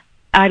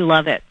I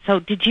love it. So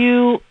did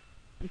you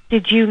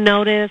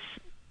notice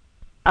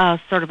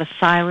sort of a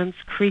silence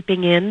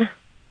creeping in?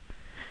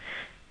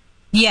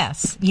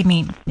 Yes, you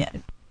mean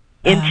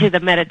into the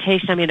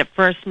meditation. I mean, at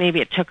first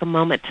maybe it took a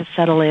moment to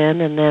settle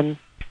in, and then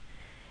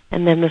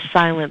the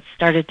silence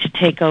started to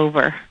take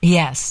over.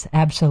 Yes,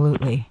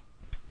 absolutely.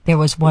 There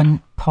was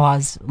one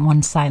pause,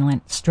 one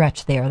silent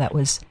stretch there that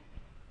was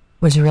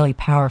really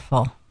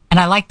powerful. And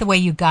I like the way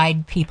you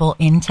guide people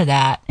into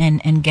that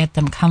and get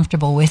them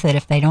comfortable with it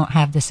if they don't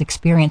have this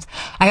experience.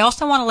 I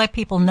also want to let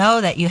people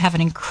know that you have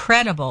an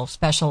incredible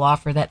special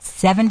offer that's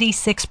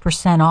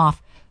 76%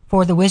 off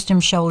for the Wisdom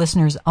Show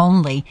listeners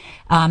only.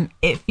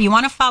 If you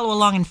want to follow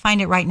along and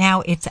find it right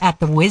now, it's at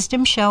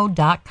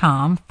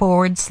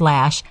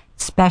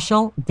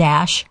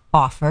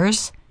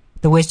thewisdomshow.com/special-offers.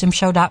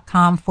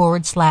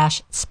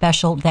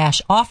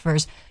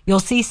 thewisdomshow.com/special-offers. You'll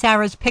see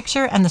Sarah's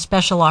picture and the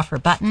special offer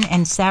button.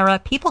 And Sarah,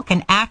 people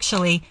can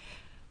actually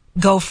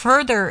go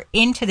further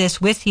into this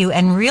with you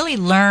and really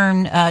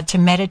learn to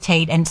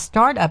meditate and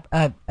start up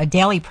a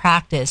daily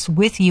practice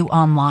with you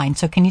online.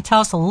 So can you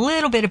tell us a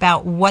little bit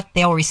about what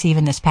they'll receive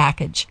in this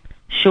package?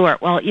 Sure.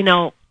 Well,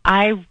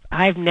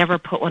 I've never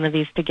put one of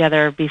these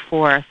together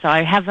before, so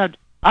I have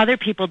other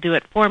people do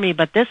it for me.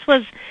 But this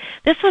was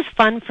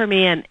fun for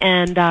me,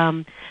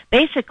 and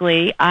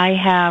basically, I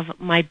have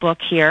my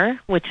book here,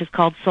 which is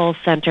called Soul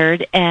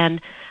Centered, and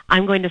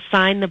I'm going to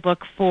sign the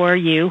book for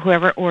you,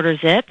 whoever orders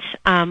it.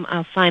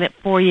 I'll sign it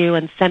for you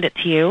and send it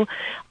to you.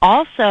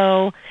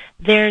 Also,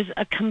 there's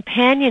a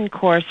companion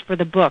course for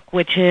the book,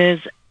 which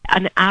is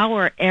an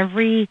hour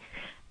every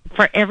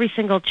for every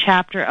single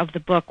chapter of the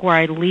book where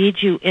I lead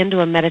you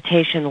into a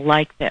meditation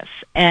like this.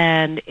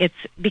 And it's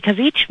because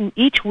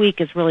each week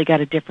has really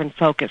got a different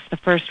focus. The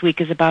first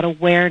week is about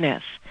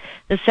awareness.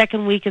 The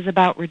second week is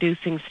about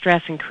reducing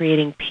stress and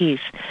creating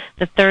peace.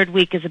 The third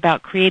week is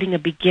about creating a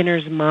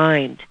beginner's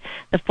mind.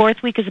 The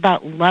fourth week is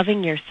about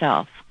loving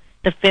yourself.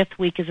 The fifth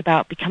week is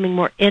about becoming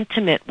more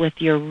intimate with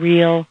your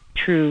real,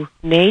 true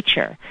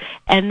nature.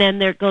 And then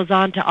there goes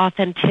on to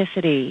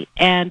authenticity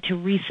and to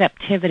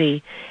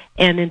receptivity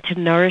and into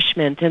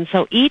nourishment. And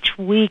so each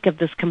week of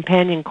this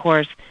companion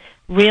course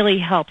really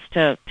helps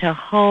to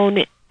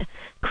hone,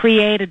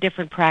 create a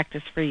different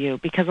practice for you,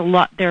 because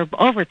there are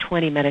over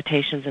 20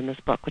 meditations in this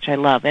book, which I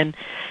love, and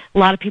a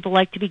lot of people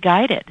like to be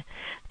guided.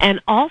 And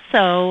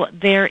also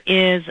there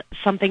is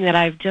something that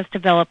I've just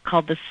developed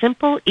called the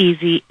Simple,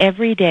 Easy,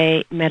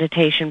 Everyday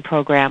Meditation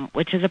Program,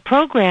 which is a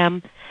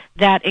program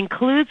that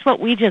includes what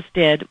we just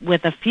did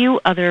with a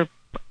few other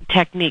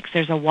techniques.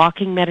 There's a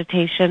walking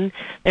meditation,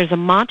 there's a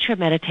mantra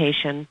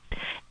meditation,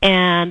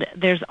 and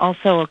there's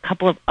also a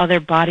couple of other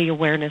body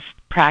awareness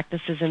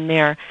practices in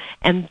there.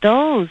 And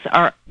those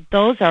are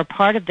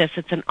part of this.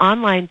 It's an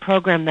online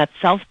program that's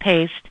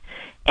self-paced,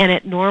 and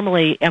it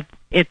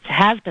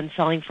has been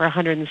selling for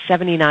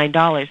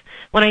 $179.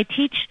 When I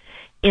teach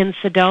in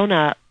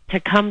Sedona to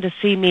come to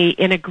see me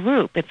in a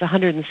group, it's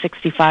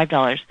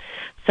 $165.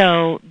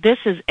 So this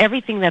is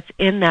everything that's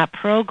in that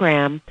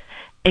program,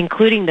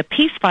 including the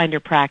Peace Finder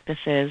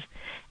practices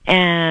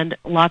and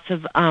lots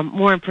of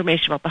more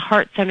information about the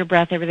heart center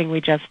breath, everything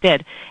we just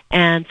did.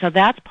 And so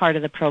that's part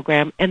of the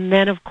program. And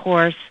then, of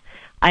course,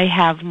 I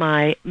have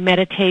my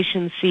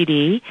meditation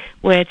CD,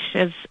 which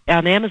is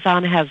on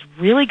Amazon, has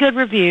really good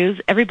reviews.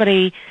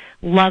 Everybody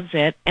loves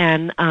it.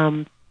 And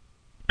I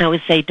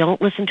always say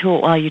don't listen to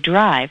it while you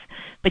drive.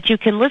 But you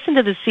can listen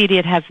to the CD.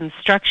 It has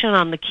instruction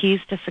on the keys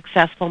to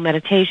successful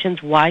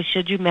meditations. Why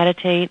should you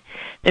meditate?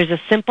 There's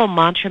a simple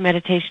mantra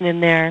meditation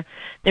in there.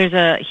 There's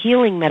a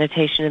healing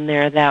meditation in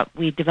there that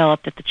we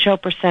developed at the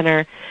Chopra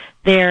Center.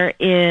 There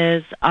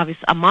is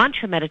obviously a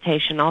mantra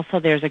meditation. Also,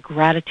 there's a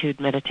gratitude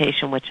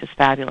meditation, which is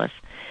fabulous.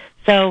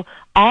 So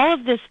all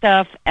of this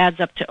stuff adds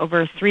up to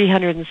over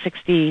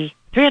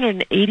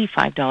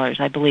 $385,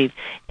 I believe.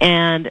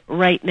 And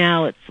right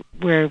now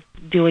we're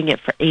doing it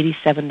for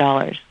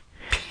 $87.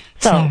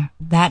 So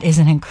that is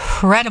an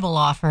incredible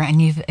offer,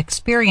 and you've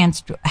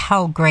experienced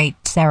how great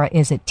Sarah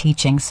is at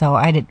teaching. So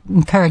I'd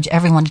encourage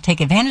everyone to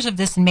take advantage of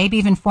this and maybe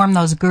even form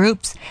those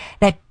groups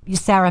that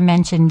Sarah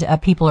mentioned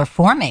people are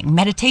forming,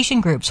 meditation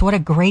groups. What a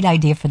great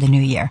idea for the new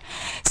year.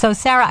 So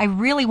Sarah, I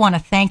really want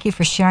to thank you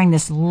for sharing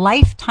this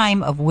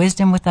lifetime of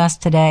wisdom with us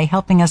today,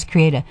 helping us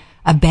create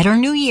a better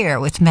new year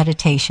with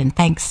meditation.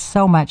 Thanks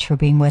so much for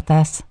being with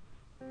us.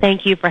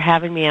 Thank you for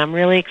having me. I'm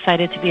really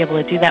excited to be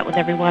able to do that with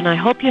everyone. I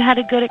hope you had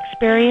a good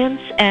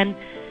experience. And,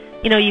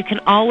 you can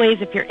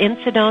always, if you're in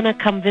Sedona,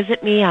 come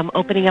visit me. I'm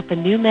opening up a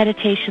new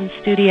meditation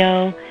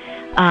studio.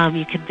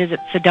 You can visit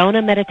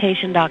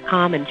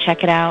sedonameditation.com and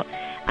check it out.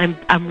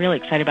 I'm really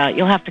excited about it.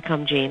 You'll have to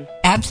come, Jean.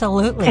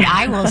 Absolutely.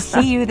 I will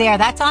see you there.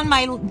 That's on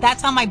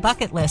my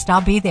bucket list.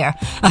 I'll be there.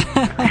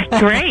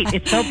 Great.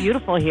 It's so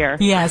beautiful here.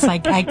 Yes, I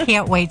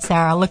can't wait,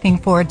 Sarah. Looking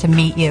forward to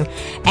meet you.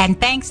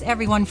 And thanks,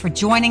 everyone, for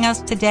joining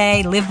us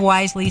today. Live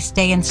wisely,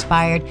 stay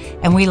inspired,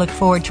 and we look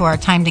forward to our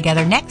time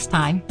together next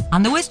time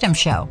on The Wisdom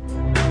Show.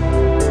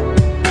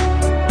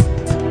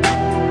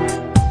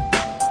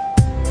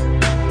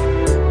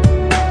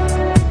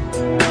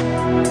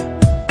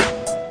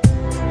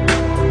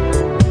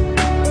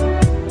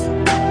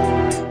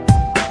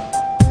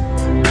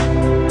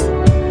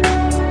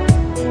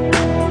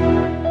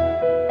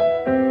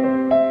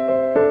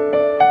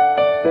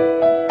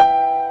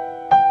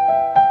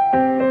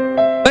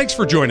 Thanks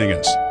for joining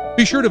us.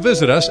 Be sure to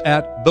visit us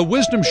at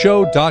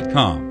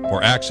thewisdomshow.com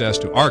for access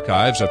to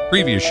archives of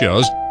previous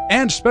shows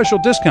and special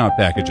discount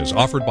packages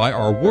offered by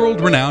our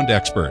world-renowned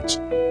experts.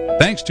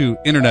 Thanks to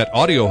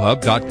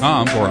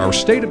InternetAudioHub.com for our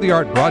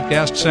state-of-the-art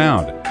broadcast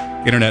sound.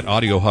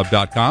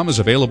 InternetAudioHub.com is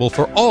available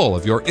for all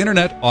of your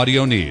Internet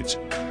audio needs.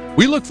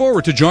 We look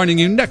forward to joining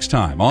you next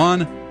time on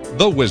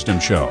The Wisdom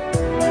Show.